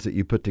got the ones that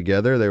you put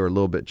together. They were a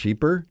little bit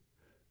cheaper.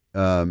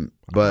 But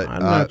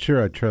I'm not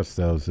sure I trust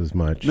those as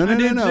much. No.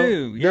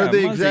 Too. Yeah,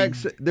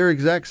 They're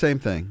exact same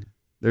thing.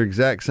 They're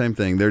exact same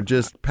thing. They're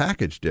just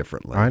packaged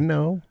differently. I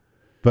know.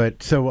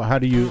 But so how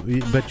do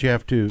you? But you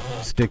have to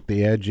stick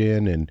the edge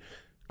in and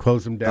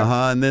close them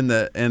down. And then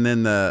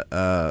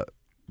the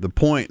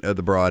point of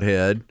the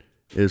broadhead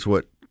is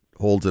what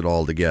holds it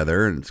all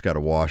together, and it's got a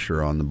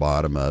washer on the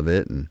bottom of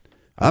it. And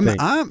I'm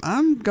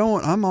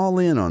all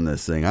in on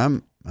this thing.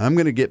 I'm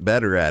going to get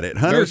better at it.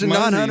 Hunters and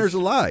non-hunters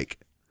alike.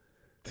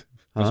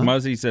 Those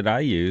muzzies that I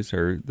use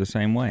are the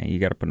same way. You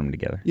got to put them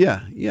together.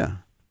 Yeah,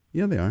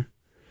 they are.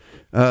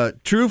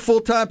 True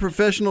full-time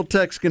professional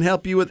techs can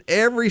help you with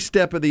every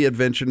step of the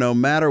adventure, no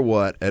matter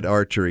what, at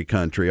Archery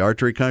Country.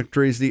 Archery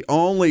Country is the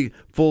only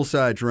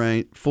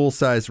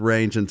full-size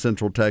range in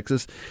Central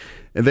Texas.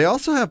 And they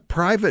also have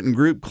private and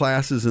group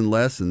classes and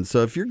lessons.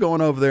 So if you're going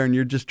over there and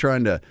you're just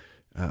trying to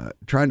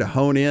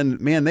hone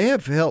in, man, they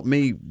have helped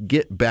me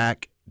get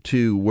back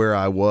to where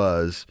I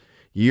was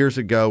years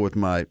ago with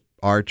my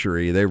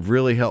archery. They've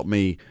really helped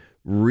me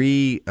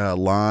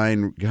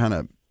realign, kind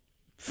of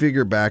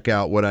figure back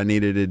out what I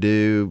needed to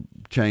do,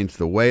 change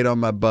the weight on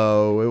my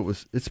bow.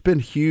 It's been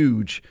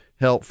huge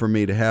help for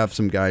me to have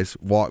some guys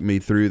walk me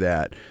through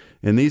that.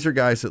 And these are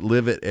guys that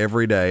live it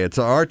every day. It's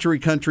an Archery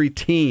Country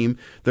team.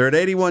 They're at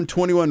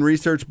 8121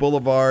 Research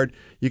Boulevard.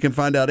 You can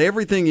find out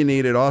everything you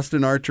need at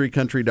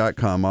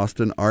austinarcherycountry.com,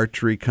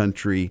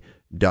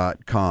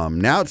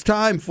 austinarcherycountry.com. Now it's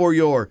time for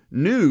your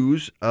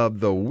News of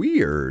the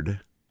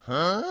Weird.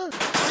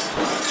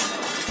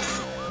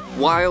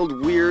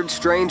 Wild, weird,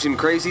 strange, and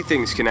crazy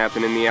things can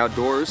happen in the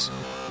outdoors.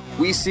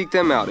 We seek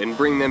them out and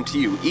bring them to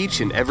you each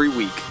and every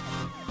week.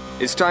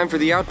 It's time for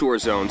the Outdoor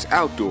Zone's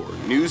Outdoor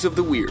News of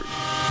the Weird.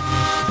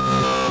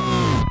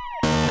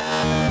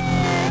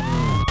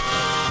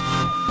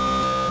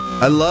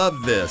 I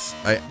love this.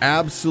 I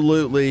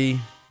absolutely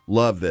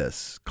love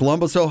this.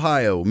 Columbus,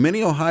 Ohio.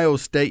 Many Ohio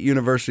State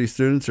University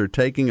students are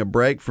taking a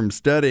break from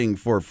studying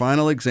for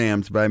final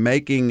exams by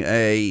making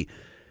a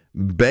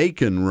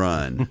bacon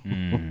run.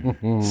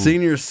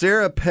 Senior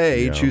Sarah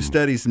Page, who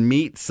studies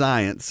meat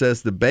science,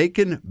 says the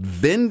bacon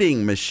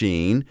vending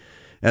machine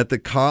at the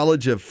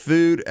College of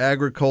Food,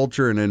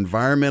 Agriculture, and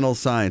Environmental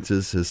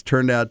Sciences has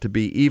turned out to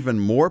be even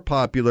more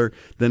popular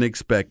than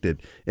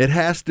expected. It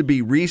has to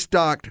be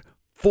restocked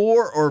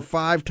 4 or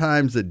 5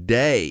 times a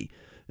day.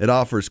 It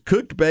offers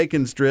cooked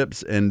bacon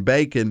strips and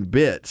bacon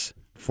bits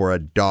for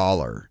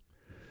 $1.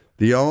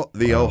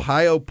 The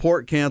Ohio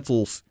Pork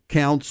Council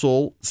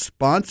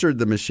sponsored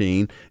the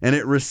machine, and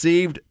it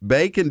received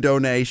bacon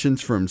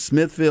donations from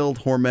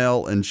Smithfield,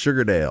 Hormel, and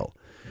Sugardale.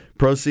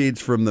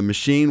 Proceeds from the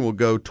machine will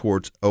go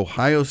towards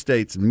Ohio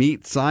State's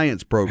Meat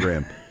Science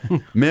Program.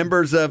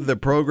 Members of the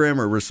program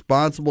are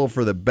responsible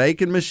for the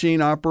bacon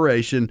machine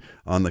operation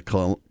on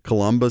the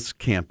Columbus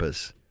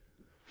campus.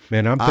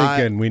 Man, I'm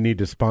thinking we need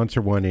to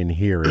sponsor one in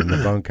here in the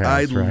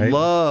bunkhouse, I right?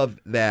 love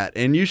that.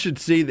 And you should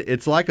see that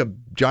it's like a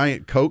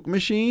giant Coke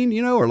machine,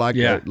 or like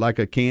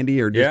a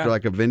candy or just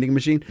like a vending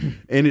machine.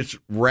 And it's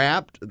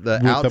wrapped With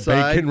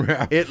outside. the bacon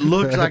wrap. It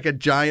looks like a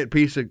giant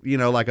piece of,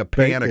 like a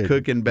pan of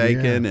cooking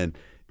bacon. And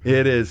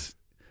it is,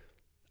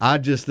 I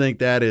just think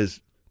that is,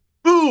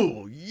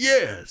 ooh,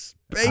 yes,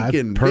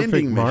 bacon perfect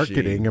vending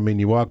marketing. machine. I mean,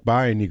 you walk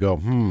by and you go,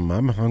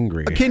 I'm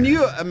hungry. Can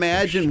you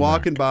imagine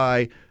walking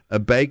by a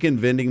bacon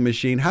vending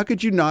machine? How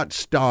could you not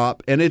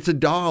stop? And it's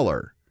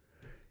 $1.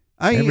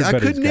 I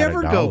Everybody's could got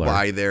never go $1.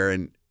 by there,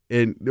 and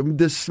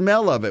the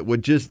smell of it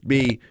would just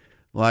be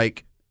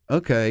like,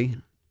 okay,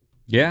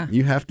 Yeah.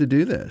 you have to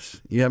do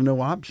this. You have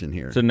no option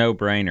here. It's a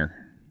no-brainer.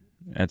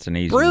 That's an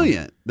easy one.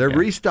 Brilliant. They're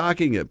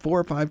restocking it 4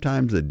 or 5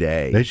 times a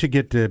day. They should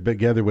get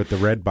together with the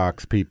Red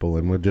Box people,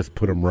 and we'll just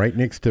put them right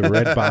next to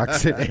Red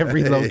Box at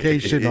every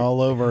location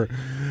all over.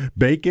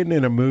 Bacon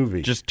in a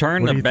movie. Just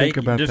turn What the do you think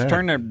bacon. about Just that?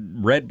 turn the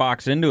Red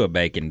Box into a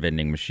bacon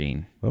vending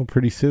machine. Well,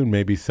 pretty soon,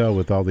 maybe so,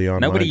 with all the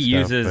online Nobody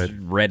stuff, uses but-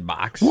 Red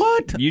Box.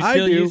 What? You I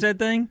still do. use that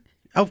thing?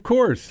 Of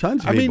course.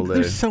 Tons of I mean, people do.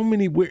 there's so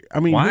many weird. I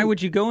mean, Why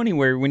would you go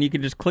anywhere when you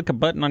could just click a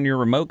button on your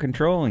remote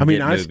control and I mean,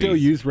 get I movies? still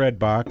use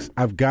Redbox.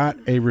 I've got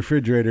a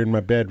refrigerator in my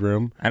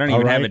bedroom. I don't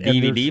even have a All right,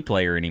 and DVD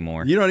player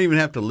anymore. You don't even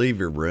have to leave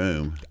your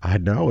room. I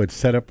know. It's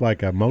set up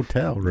like a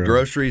motel room.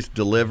 Groceries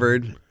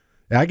delivered.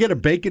 I get a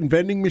bacon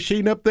vending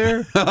machine up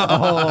there.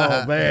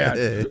 Oh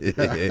man!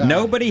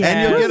 Nobody has.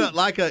 And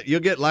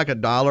you'll get like a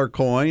 $1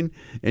 coin,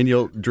 and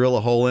you'll drill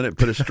a hole in it,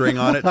 put a string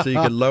on it, so you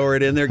can lower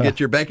it in there, get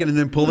your bacon, and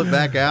then pull it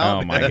back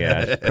out. Oh my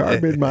gosh!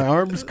 Carmen, my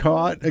arm's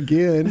caught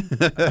again.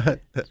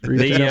 The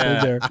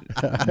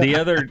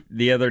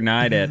other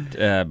night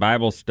at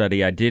Bible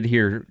study, I did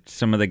hear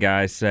some of the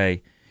guys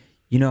say,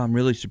 I'm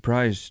really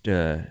surprised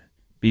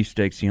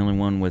Beefsteak's the only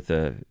one with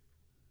a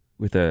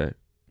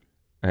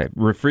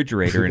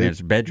refrigerator in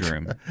his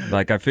bedroom.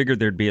 Like I figured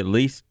there'd be at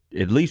least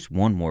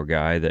one more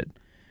guy that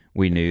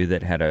we knew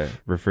that had a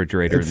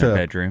refrigerator in their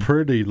bedroom. It's a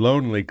pretty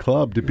lonely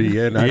club to be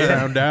in. I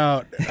found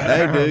out.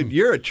 Hey, dude,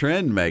 you're a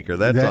trend maker.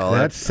 That's all.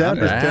 That's I'm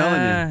seven. just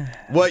telling you.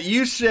 What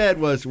you said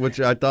was, which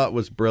I thought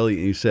was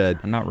brilliant. You said,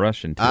 I'm not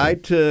rushing to.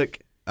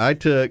 I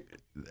took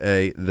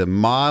the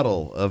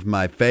model of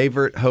my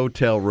favorite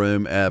hotel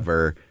room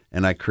ever,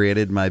 and I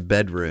created my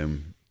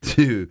bedroom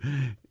to.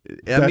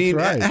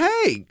 Right.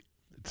 Hey.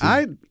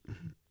 I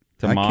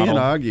can't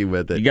argue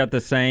with it. You got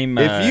the same.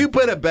 If you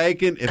put a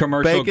bacon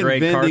commercial grade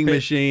vending carpet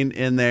machine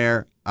in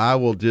there, I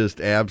will just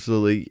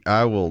absolutely.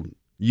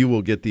 You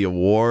will get the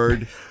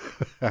award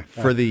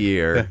for the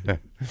year.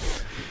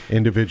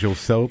 Individual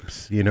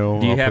soaps, Do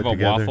you have a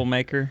waffle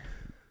maker?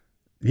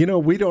 We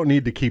don't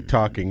need to keep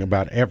talking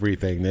about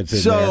everything that's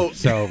in there.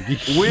 So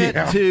went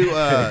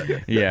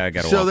to. Yeah, I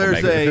got a so waffle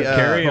there's maker. a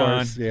Carry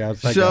on. Yeah,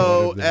 it's like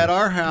so at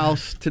our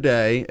house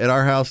today,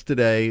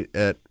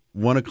 at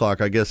 1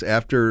 o'clock, I guess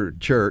after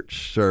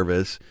church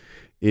service,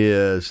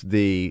 is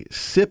the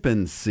sip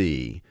and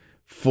see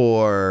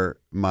for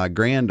my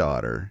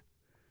granddaughter,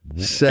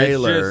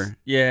 Sailor.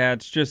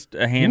 It's just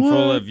a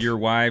handful of your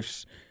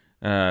wife's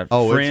friends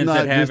it's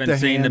not that haven't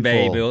just a seen the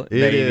handful.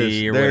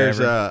 baby or there's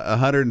whatever.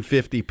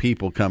 150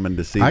 people coming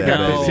to see I that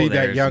got to baby. see that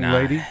there's young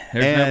not. lady.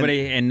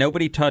 There's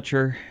nobody touch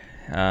her.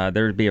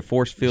 There'd be a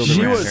force field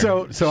She around was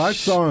her. So I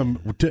saw him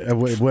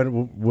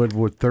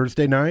with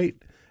Thursday night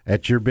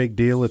at your big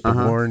deal at the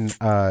Warren,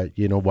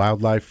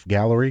 Wildlife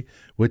Gallery,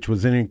 which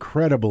was an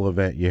incredible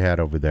event you had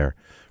over there.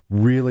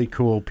 Really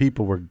cool.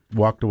 People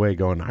walked away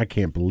going, I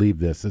can't believe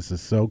this. This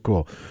is so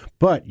cool.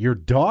 But your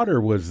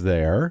daughter was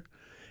there,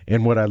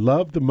 and what I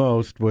loved the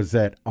most was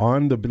that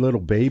on the little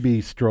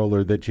baby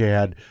stroller that you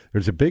had,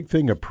 there's a big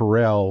thing of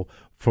Perel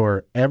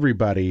for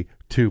everybody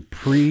to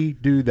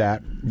pre-do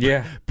that,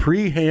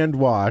 pre-hand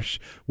wash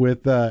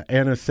with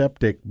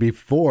antiseptic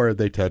before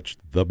they touch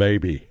the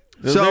baby.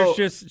 So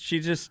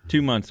she's just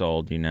 2 months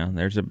old,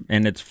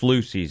 and it's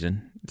flu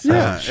season.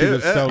 Yeah, she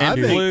was so and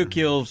cute. flu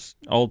kills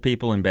old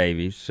people and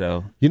babies.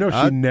 So she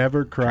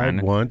never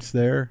cried once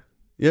there.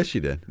 Yes, she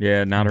did.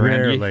 Yeah, not around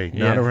Rarely, you.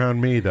 not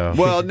around me though.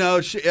 Well, no.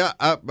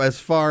 As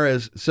far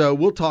as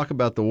we'll talk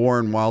about the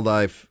Warren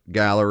Wildlife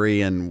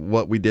Gallery and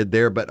what we did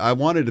there. But I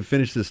wanted to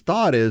finish this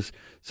thought.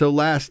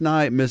 Last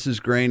night,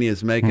 Mrs. Greaney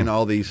is making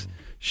all these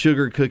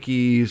sugar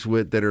cookies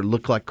that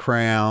look like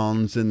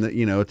crowns, and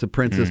it's a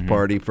princess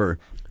party for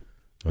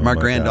my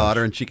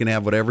granddaughter, and she can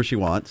have whatever she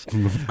wants.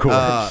 Of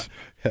course.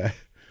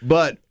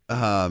 But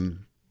oh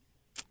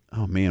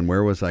man,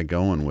 where was I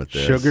going with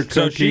this? Sugar cookies.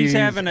 So she's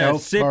having a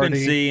elf sip party. and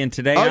see, and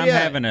today I'm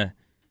having a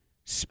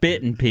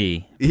spit and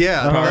pee.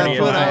 Yeah, party that's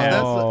what at my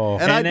I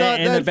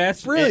thought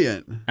that's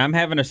brilliant. I'm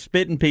having a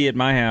spit and pee at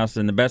my house,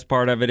 and the best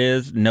part of it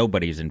is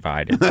nobody's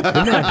invited. God,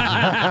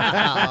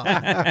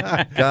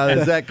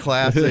 is that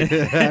classic?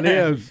 That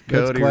is.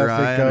 That's Cody classic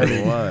Ryan.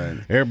 Cody. What?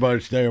 Everybody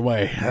stay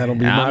away. That'll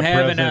be my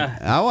present.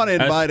 I want to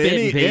invite spit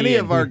and pee any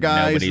of our and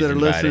guys nobody's that are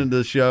invited. listening to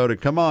the show to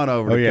come on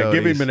over. Oh to yeah,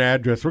 Cody's. give him an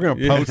address. We're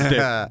gonna post it.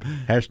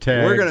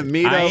 Hashtag. We're gonna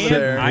meet over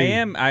there. I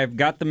am. I've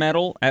got the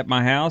medal at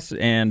my house,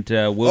 and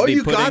we'll be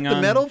you putting got the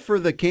on- medal for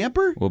the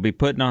camper? We'll be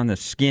putting putting on the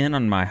skin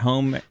on my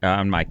home,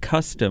 on my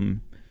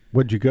custom.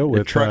 What'd you go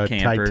with? Truck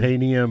camper.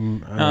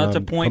 Titanium. It's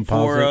a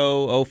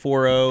 .40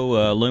 040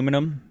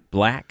 aluminum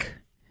black,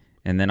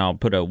 and then I'll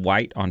put a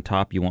white on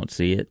top. You won't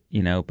see it,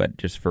 but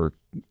just to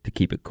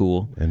keep it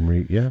cool and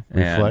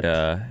reflect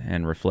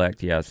and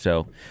reflect. Yeah,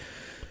 so.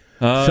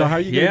 So how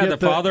you gonna get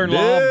the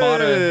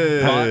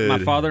father-in-law my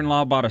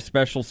father-in-law bought a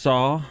special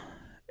saw.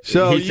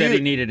 So he said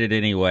he needed it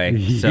anyway.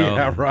 So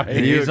yeah, right.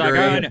 He's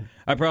like,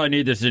 I probably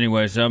need this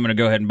anyway, so I'm going to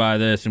go ahead and buy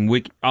this, and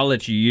I'll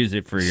let you use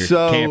it for your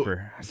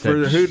camper.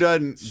 For who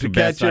doesn't, to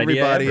catch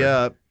everybody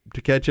up,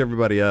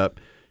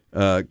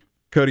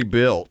 Cody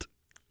built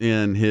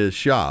in his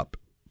shop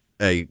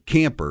a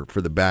camper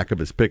for the back of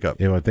his pickup.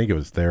 Yeah, I think it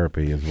was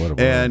therapy is what it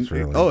was. And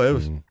really. it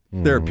was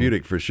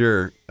therapeutic for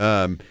sure.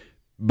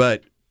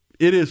 But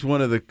it is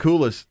one of the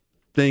coolest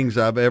things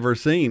I've ever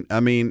seen.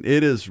 I mean,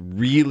 it is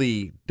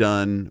really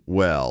done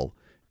well,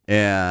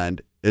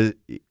 and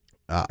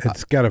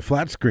it's got a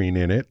flat screen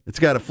in it. It's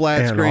got a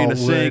flat screen, a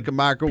sink, a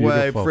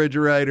microwave,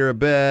 refrigerator, a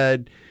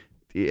bed.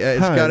 It's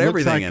got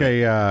everything in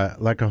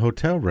it. Like a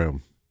hotel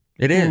room.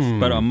 It is,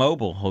 but a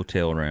mobile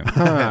hotel room.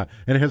 And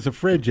it has a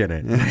fridge in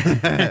it.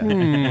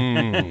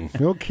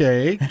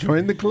 Okay,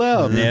 join the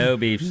club. No,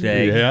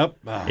 Beefsteak. Yep.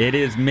 It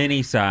is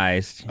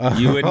mini-sized.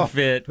 You wouldn't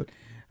fit.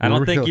 I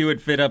don't think you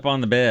would fit up on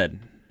the bed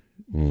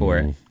for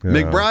it.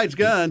 McBride's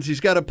Guns.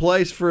 He's got a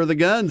place for the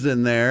guns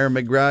in there.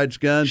 McBride's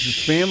Guns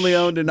is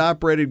family-owned and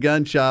operated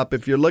gun shop.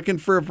 If you're looking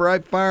for a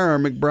bright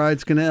firearm,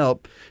 McBride's can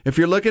help. If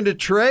you're looking to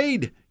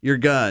trade your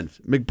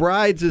guns,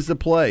 McBride's is the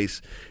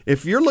place.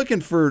 If you're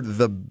looking for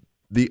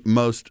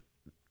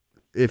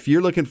if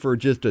you're looking for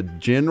just a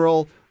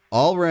general,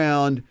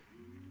 all-around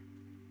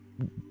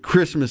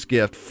Christmas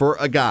gift for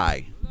a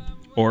guy,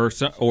 or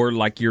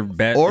like your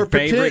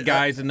favorite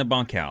guys in the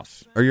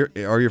bunkhouse, or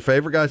your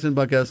favorite guys in the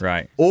bunkhouse,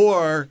 right?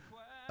 Or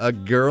a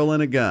girl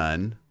and a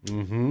gun.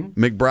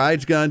 Mm-hmm.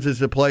 McBride's Guns is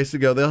the place to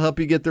go. They'll help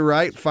you get the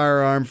right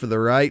firearm for the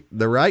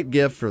right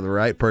gift for the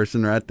right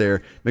person right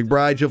there.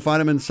 McBride's, you'll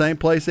find them in the same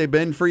place they've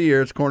been for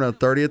years, corner of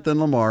 30th and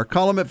Lamar.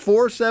 Call them at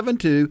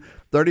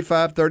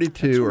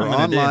 472-3532 or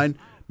online,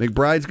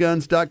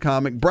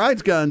 McBridesGuns.com.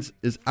 McBride's Guns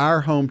is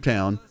our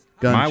hometown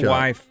gun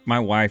shop. My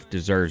wife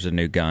deserves a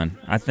new gun.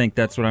 I think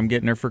that's what I'm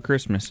getting her for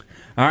Christmas.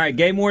 All right,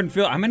 Game Warden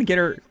Phil,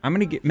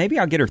 maybe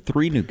I'll get her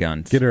 3 new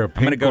guns. Get her a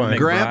pink one.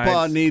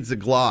 Grandpa needs a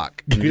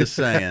Glock. I'm just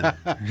saying.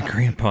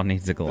 Grandpa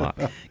needs a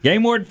Glock.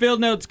 Game Warden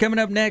Field Notes coming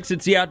up next.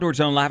 It's the Outdoor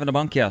Zone live in the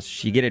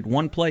bunkhouse. You get it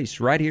one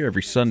place right here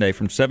every Sunday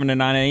from 7 to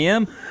 9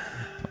 a.m.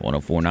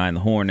 104.9 The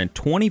Horn and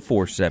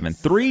 24/7,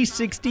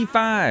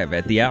 365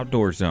 at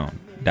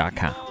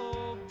theoutdoorzone.com.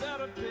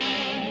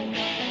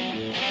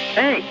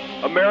 Hey,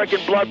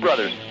 American Blood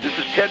Brothers. This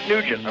is Ted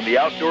Nugent on the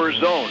Outdoor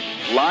Zone,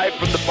 live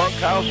from the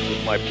bunkhouse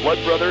with my blood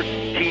brother,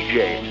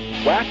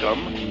 TJ. Whack 'em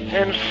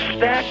and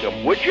stack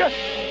 'em, would ya?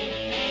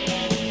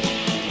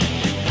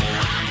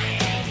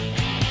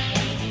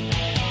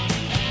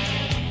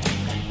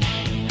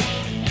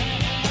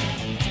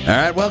 All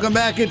right, welcome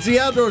back. It's the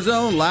Outdoor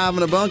Zone, live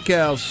in the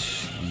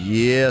bunkhouse.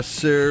 Yes,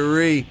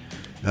 sirree.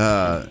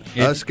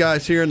 Us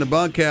guys here in the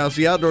bunkhouse,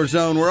 the Outdoor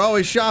Zone, we're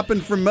always shopping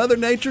from Mother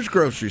Nature's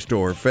grocery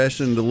store. Fresh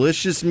and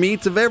delicious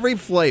meats of every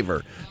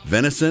flavor.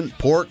 Venison,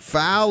 pork,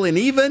 fowl, and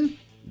even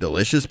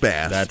delicious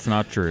bass. That's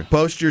not true.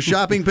 Post your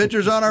shopping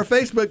pictures on our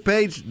Facebook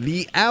page,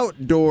 The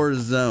Outdoor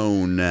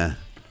Zone. If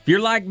you're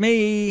like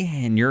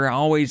me and you're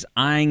always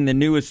eyeing the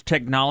newest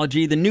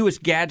technology, the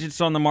newest gadgets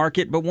on the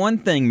market, but one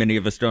thing many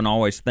of us don't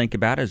always think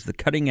about is the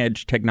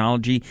cutting-edge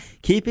technology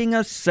keeping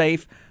us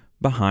safe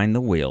behind the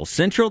wheel.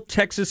 Central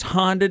Texas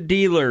Honda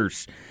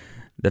dealers.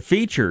 The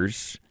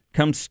features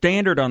come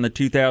standard on the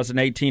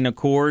 2018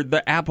 Accord,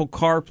 the Apple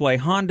CarPlay,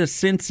 Honda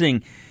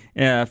Sensing,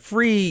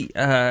 free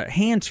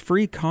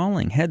hands-free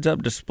calling,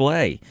 heads-up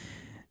display.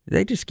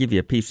 They just give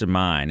you a peace of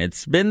mind.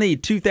 It's been the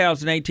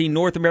 2018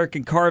 North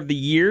American Car of the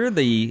Year,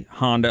 the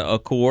Honda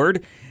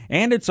Accord,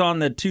 and it's on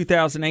the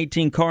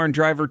 2018 Car and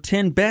Driver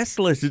 10 Best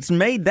list. It's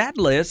made that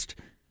list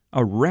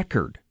a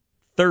record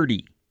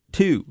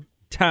 32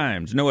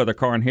 times. No other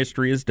car in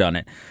history has done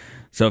it.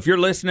 So if you're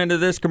listening to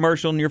this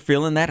commercial and you're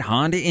feeling that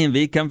Honda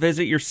envy, come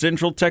visit your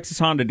Central Texas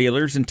Honda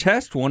dealers and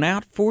test one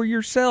out for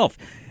yourself.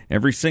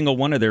 Every single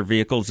one of their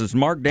vehicles is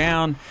marked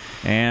down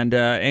and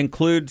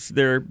includes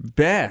their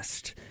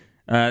best.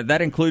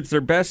 That includes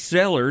their best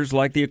sellers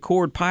like the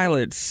Accord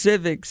Pilot,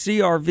 Civic,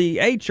 CR-V,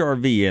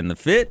 HR-V, and the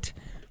Fit.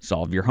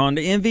 Solve your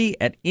Honda envy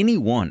at any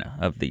one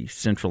of the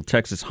Central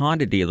Texas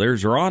Honda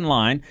dealers or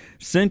online,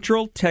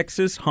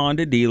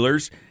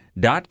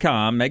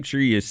 centraltexashondadealers.com. Make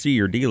sure you see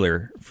your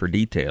dealer for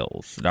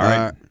details. All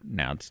right,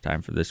 now it's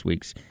time for this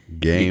week's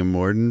Game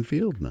Warden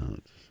Field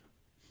Notes.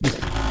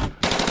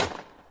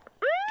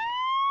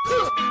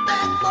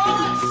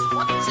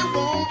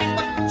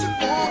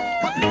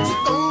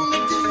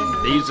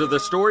 These are the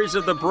stories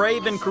of the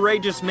brave and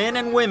courageous men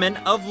and women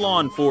of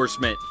law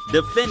enforcement,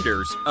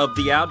 defenders of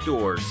the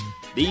outdoors.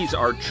 These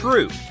are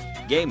true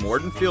Game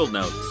Warden Field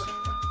Notes.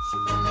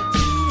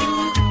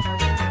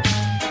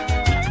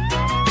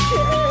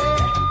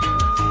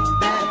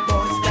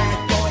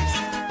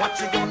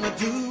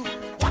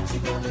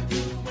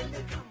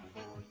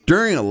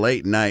 During a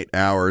late night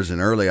hours in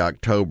early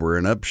October,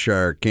 an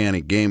Upshire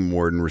County game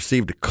warden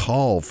received a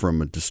call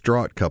from a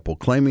distraught couple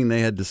claiming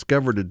they had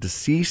discovered a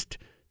deceased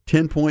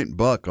 10-point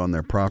buck on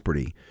their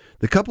property.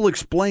 The couple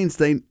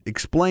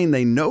explained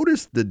they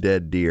noticed the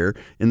dead deer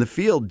in the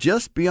field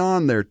just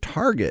beyond their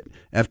target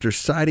after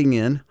sighting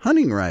in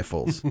hunting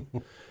rifles.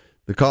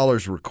 The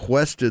callers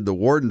requested the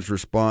warden's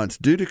response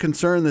due to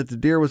concern that the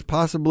deer was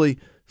possibly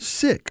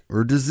sick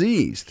or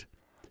diseased.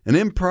 An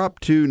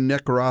impromptu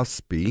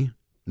necropsy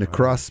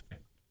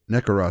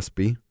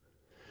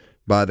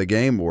by the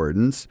game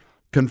wardens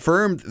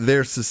confirmed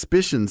their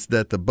suspicions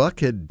that the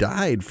buck had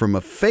died from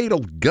a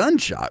fatal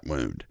gunshot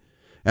wound.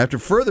 After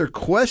further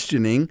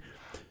questioning,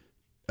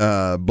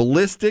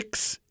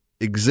 ballistics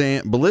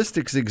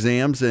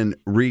exams, and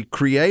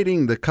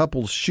recreating the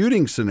couple's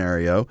shooting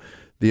scenario,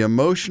 the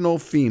emotional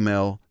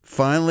female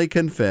finally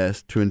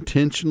confessed to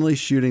intentionally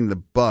shooting the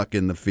buck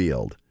in the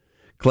field.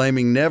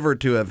 Claiming never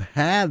to have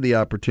had the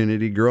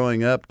opportunity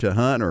growing up to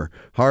hunt or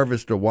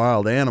harvest a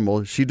wild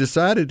animal, she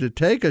decided to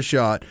take a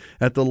shot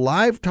at the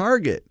live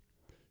target.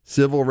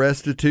 Civil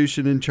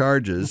restitution and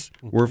charges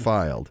were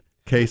filed.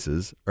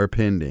 Cases are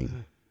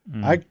pending.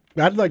 I'd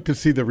like to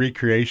see the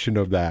recreation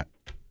of that.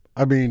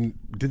 I mean,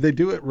 did they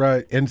do it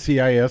right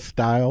NCIS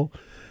style?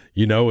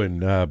 You know,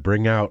 and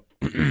bring out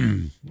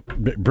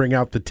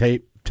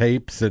the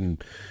tapes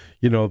and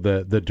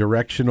the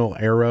directional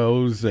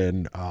arrows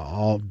and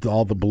all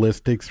the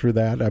ballistics for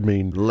that. I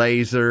mean,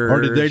 lasers.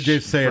 Or did they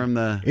just say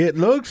it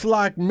looks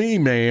like me,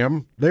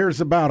 ma'am?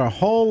 There's about a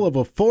hole of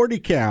a 40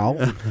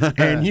 cal,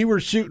 and you were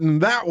shooting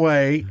that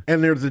way,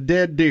 and there's a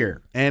dead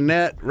deer, and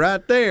that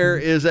right there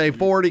is a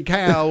 40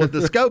 cal with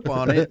the scope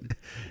on it.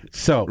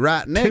 So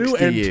right next two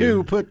to and you.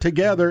 two put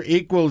together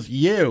equals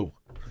you.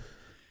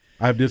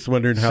 I'm just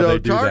wondering how they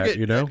do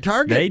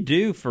that. They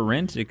do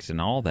forensics and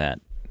all that.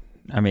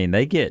 I mean,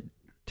 they get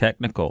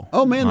technical.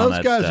 Oh man, those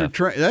guys stuff.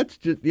 are that's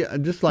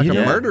just like a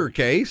murder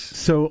case.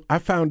 So I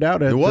found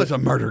out it was a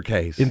murder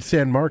case in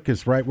San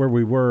Marcos, right where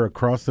we were.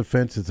 Across the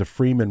fence is a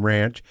Freeman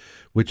Ranch,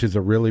 which is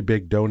a really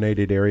big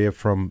donated area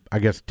from, I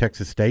guess,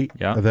 Texas State,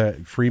 the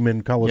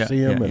Freeman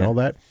Coliseum and all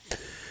that.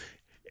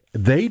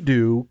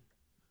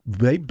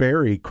 They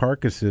bury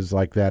carcasses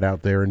like that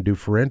out there and do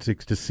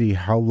forensics to see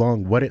how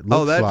long, what it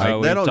looks like. Oh,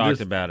 we've talked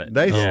about it.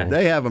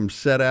 They have them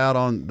set out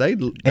on. They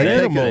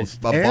animals,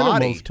 take a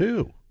body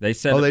too. They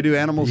set they do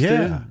animals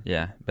too.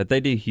 Yeah, but they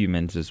do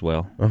humans as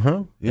well.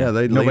 Yeah,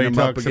 they lean them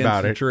up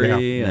against the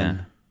tree.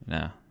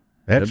 No,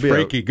 that's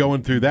freaky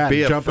going through that.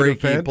 Be a freaky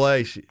fence.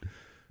 Place. You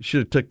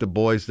should have took the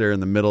boys there in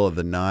the middle of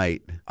the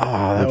night.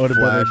 Oh, that would have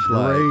been a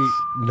great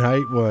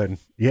night one.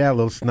 Yeah, a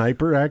little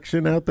sniper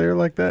action out there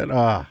like that.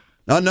 On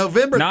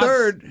November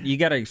 3rd. You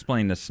got to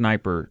explain the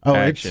sniper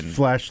action. It's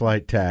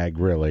flashlight tag,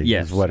 really,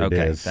 is what it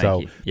is.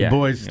 So the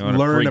boys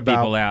learn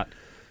about people out.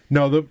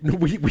 No,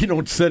 we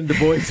don't send the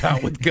boys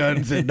out with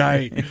guns at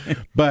night,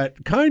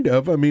 but kind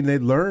of. I mean, they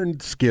learn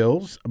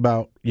skills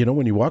about,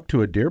 when you walk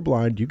to a deer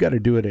blind, you got to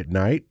do it at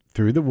night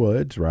through the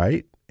woods,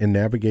 right? And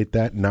navigate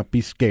that and not be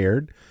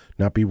scared,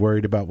 not be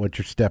worried about what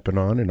you're stepping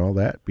on and all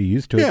that. Be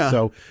used to it.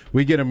 So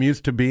we get them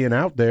used to being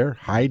out there,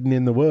 hiding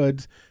in the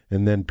woods,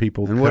 and then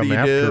people come after them. And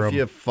what do you do if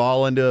you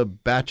fall into a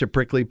batch of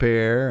prickly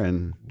pear?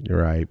 And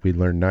you're right. We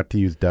learned not to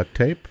use duct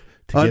tape.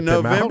 On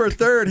November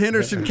 3rd,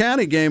 Henderson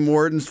County game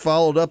wardens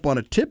followed up on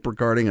a tip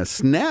regarding a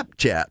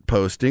Snapchat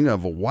posting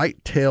of a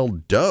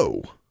white-tailed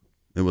doe.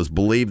 It was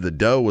believed the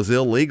doe was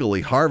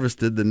illegally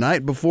harvested the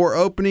night before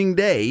opening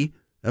day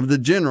of the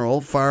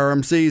general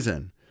firearm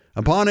season.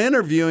 Upon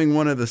interviewing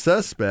one of the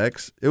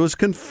suspects, it was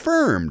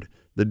confirmed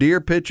the deer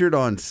pictured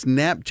on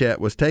Snapchat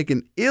was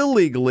taken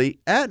illegally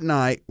at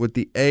night with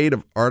the aid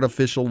of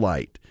artificial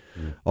light.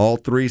 All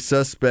three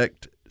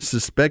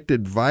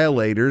suspected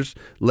violators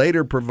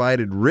later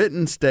provided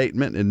written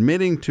statement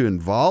admitting to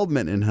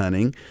involvement in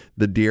hunting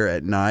the deer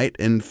at night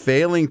and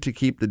failing to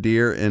keep the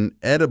deer in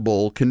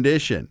edible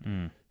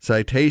condition.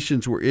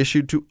 Citations were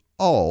issued to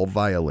all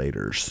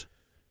violators.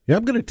 Yeah,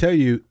 I'm going to tell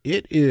you,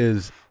 it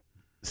is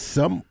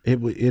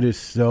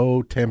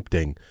so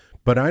tempting.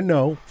 But I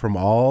know from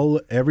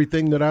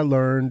everything that I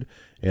learned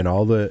and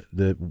all the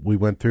we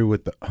went through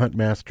with the hunt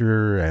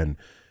master and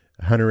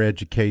hunter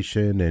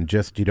education, and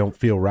just you don't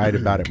feel right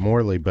about it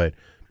morally. But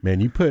man,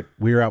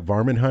 we were out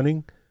varmint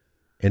hunting,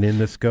 and in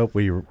the scope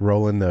we were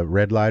rolling the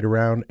red light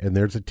around, and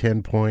there's a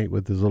 10-point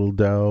with this little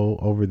doe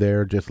over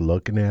there just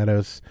looking at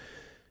us.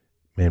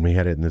 Man, we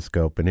had it in the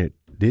scope, and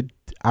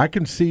I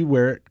can see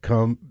where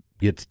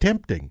it's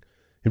tempting.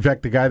 In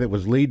fact, the guy that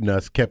was leading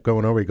us kept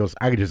going over. He goes,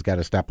 I just got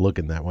to stop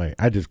looking that way.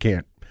 I just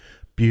can't.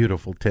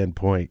 Beautiful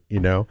 10-point,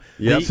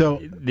 Yep.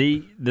 So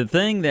the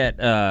thing that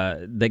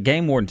the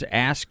game wardens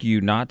ask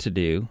you not to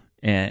do,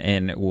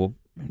 and it will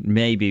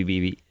maybe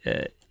be,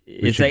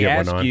 is they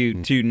ask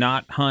you to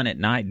not hunt at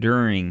night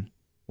during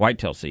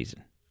whitetail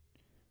season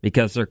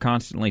because they're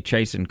constantly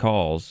chasing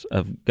calls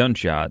of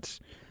gunshots,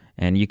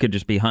 and you could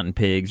just be hunting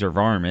pigs or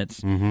varmints.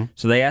 Mm-hmm.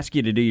 So they ask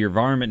you to do your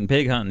varmint and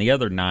pig hunting the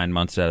other 9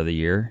 months out of the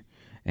year.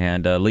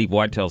 And leave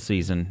whitetail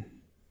season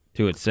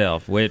to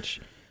itself, which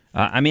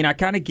I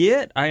kind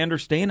of I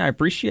understand, I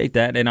appreciate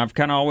that, and I've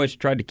kind of always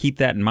tried to keep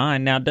that in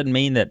mind. Now, it doesn't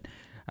mean that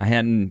I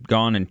hadn't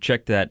gone and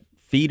checked that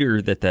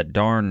feeder that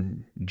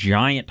darn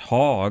giant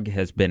hog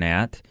has been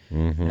at,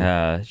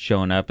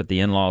 showing up at the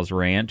in-laws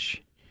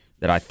ranch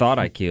that I thought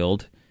I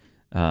killed.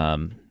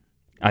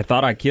 I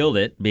thought I killed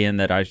it, being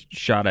that I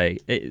shot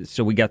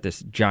so we got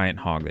this giant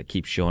hog that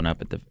keeps showing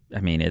up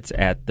it's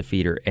at the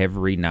feeder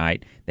every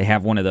night. They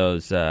have one of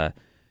those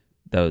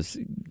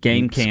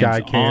game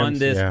cams on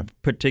this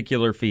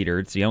particular feeder.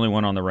 It's the only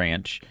one on the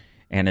ranch,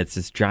 and it's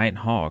this giant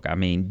hog. I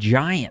mean,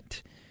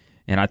 giant.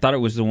 And I thought it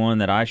was the one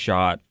that I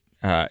shot.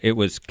 It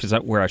was because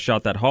where I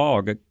shot that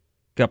hog a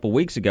couple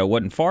weeks ago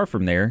wasn't far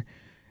from there,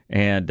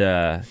 and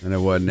it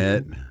wasn't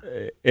it.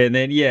 And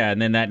then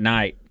that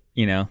night,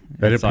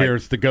 it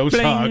appears the ghost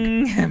hog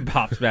and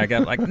pops back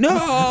up like,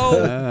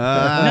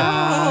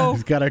 no.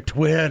 He's got a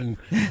twin.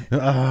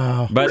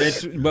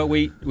 But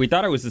we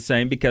thought it was the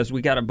same because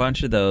we got a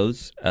bunch of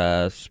those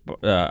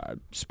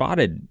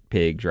spotted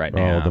pigs right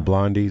now. Oh, the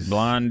blondies,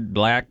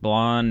 black,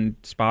 blonde,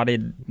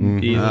 spotted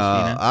deals.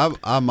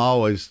 I'm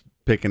always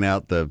picking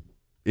out the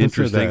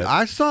interesting.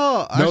 Those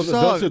are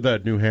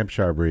the New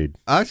Hampshire breed.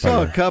 I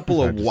saw a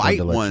couple of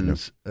white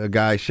ones. A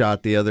guy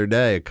shot the other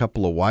day. A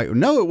couple of white.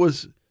 No, it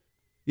was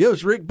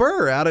Rick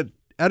Burr out at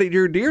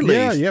your deer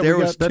lease. Yeah, there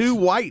was two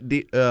white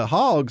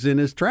hogs in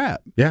his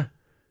trap. Yeah,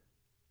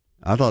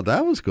 I thought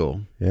that was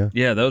cool.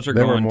 Yeah, those are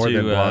they going were more to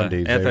than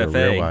blondies.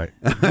 FFA.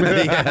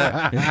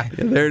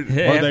 They were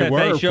real white. They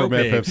were show from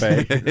pigs.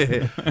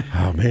 FFA.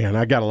 Oh man,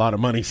 I got a lot of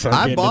money. So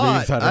I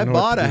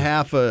bought a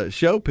half a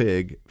show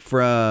pig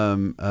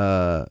from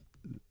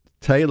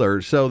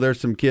Taylor. So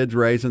there's some kids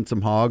raising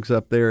some hogs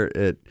up there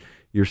at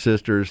your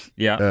sister's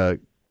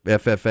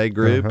FFA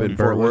group in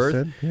Fort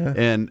Worth,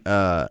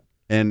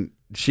 and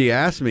she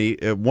asked me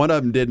if one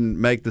of them didn't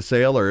make the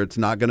sale or it's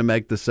not going to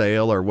make the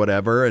sale or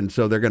whatever, and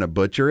so they're going to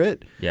butcher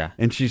it. Yeah.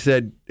 And she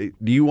said,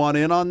 "Do you want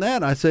in on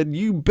that?" I said,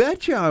 "You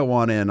betcha I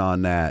want in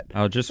on that."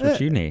 Oh, just what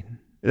you need.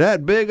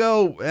 That big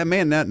old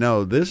man.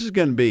 This is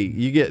going to be.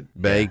 You get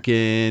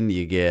bacon.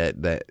 You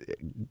get that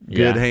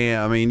good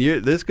ham. I mean,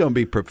 this is going to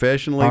be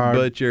professionally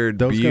butchered.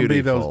 Those beautiful. Going to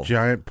be those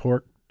giant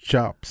pork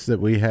chops that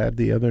we had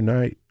the other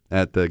night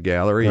at the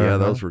gallery. Yeah,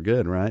 those were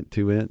good, right?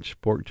 2-inch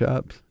pork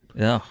chops.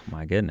 Oh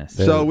my goodness!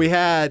 So we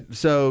had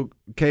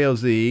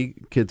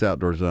KOZ Kids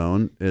Outdoor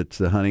Zone. It's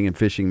the hunting and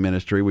fishing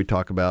ministry we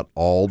talk about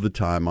all the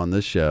time on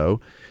this show.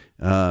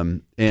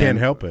 And can't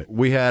help it.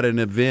 We had an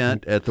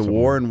event at the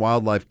Warren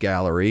Wildlife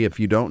Gallery. If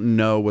you don't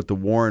know what the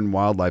Warren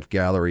Wildlife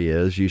Gallery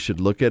is, you should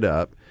look it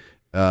up.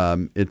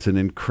 It's an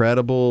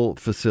incredible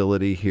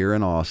facility here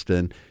in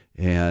Austin,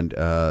 and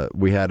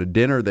we had a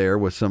dinner there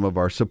with some of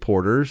our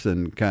supporters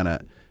and kind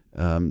of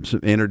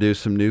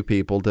introduce some new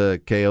people to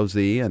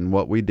KOZ and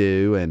what we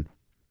do. And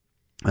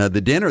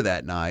the dinner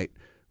that night,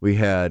 we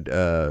had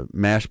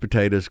mashed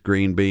potatoes,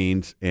 green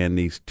beans, and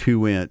these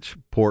 2-inch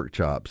pork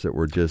chops that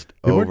were just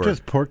They weren't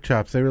just pork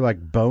chops. They were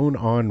like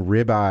bone-on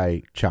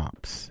ribeye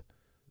chops.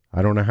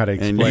 I don't know how to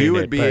explain it. And you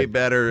would be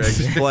better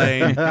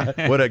explain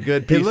what a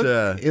good piece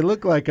of... It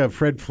looked like a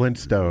Fred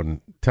Flintstone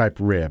type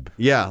rib.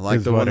 Yeah,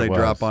 like the one they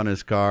drop on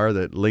his car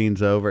that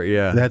leans over.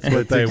 Yeah, that's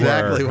what they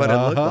exactly were. What it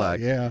looked like.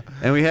 Yeah,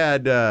 and we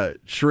had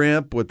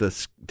shrimp with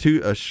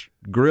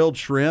grilled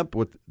shrimp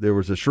with there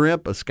was a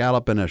shrimp, a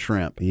scallop, and a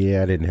shrimp.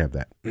 Yeah, I didn't have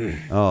that.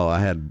 Oh,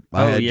 I had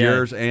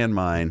yours and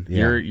mine.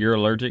 Yeah. You're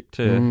allergic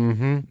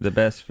to the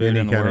best food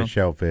in the world. Any kind of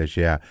shellfish.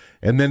 Yeah,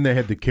 and then they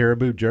had the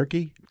caribou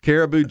jerky.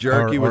 Caribou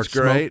jerky was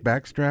great.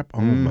 Backstrap.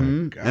 Oh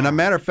my god! And a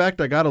matter of fact,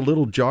 I got a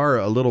little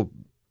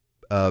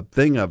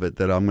thing of it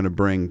that I'm going to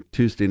bring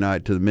Tuesday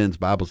night to the men's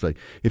Bible study.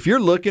 If you're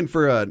looking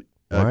for a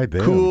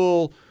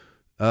cool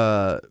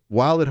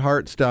Wild at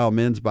Heart style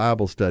men's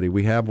Bible study,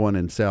 we have one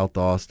in South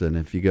Austin.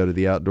 If you go to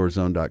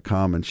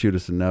theoutdoorzone.com and shoot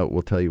us a note,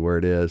 we'll tell you where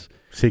it is.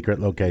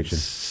 Secret location.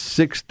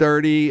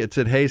 6:30. It's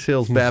at Hayes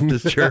Hills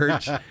Baptist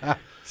Church.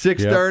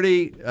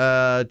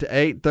 6:30 to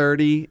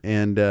 8:30,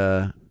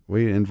 and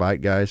we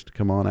invite guys to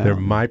come on out. There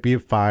might be a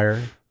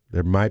fire.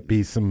 There might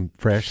be some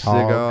fresh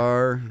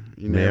cigar.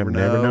 You never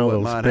know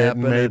what might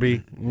happen.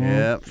 Maybe.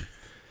 Yep.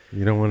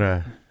 You don't want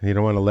to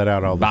let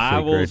out all the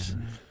secrets.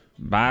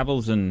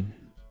 Bibles and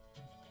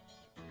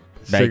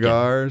bacon.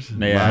 Cigars.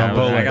 Yeah,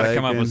 I got to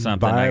come up with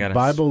something. I got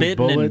Bibles,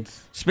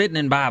 bullets, spitting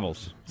in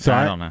Bibles. So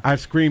I don't know. I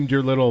screamed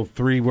your little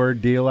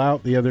 3-word deal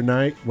out the other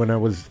night when I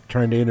was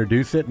trying to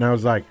introduce it, and I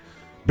was like,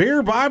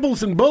 beer,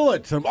 Bibles, and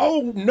bullets.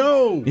 Oh,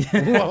 no.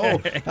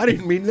 Whoa, I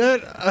didn't mean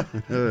that.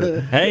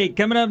 Hey,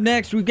 coming up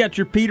next, we've got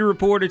your Peter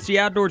Report. It's the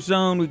Outdoor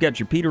Zone. We've got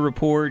your Peter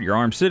Report, your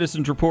Armed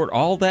Citizens Report,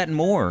 all that and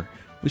more.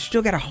 We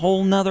still got a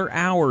whole nother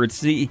hour. It's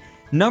the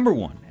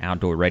 #1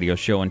 outdoor radio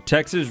show in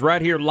Texas,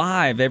 right here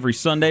live every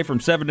Sunday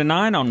from 7 to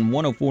 9 on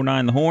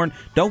 104.9 The Horn.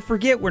 Don't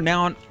forget, we're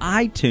now on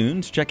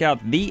iTunes. Check out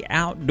The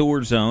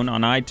Outdoor Zone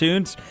on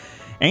iTunes.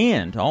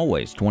 And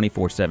always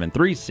 24/7,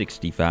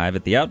 365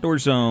 at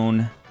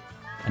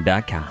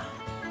theoutdoorzone.com.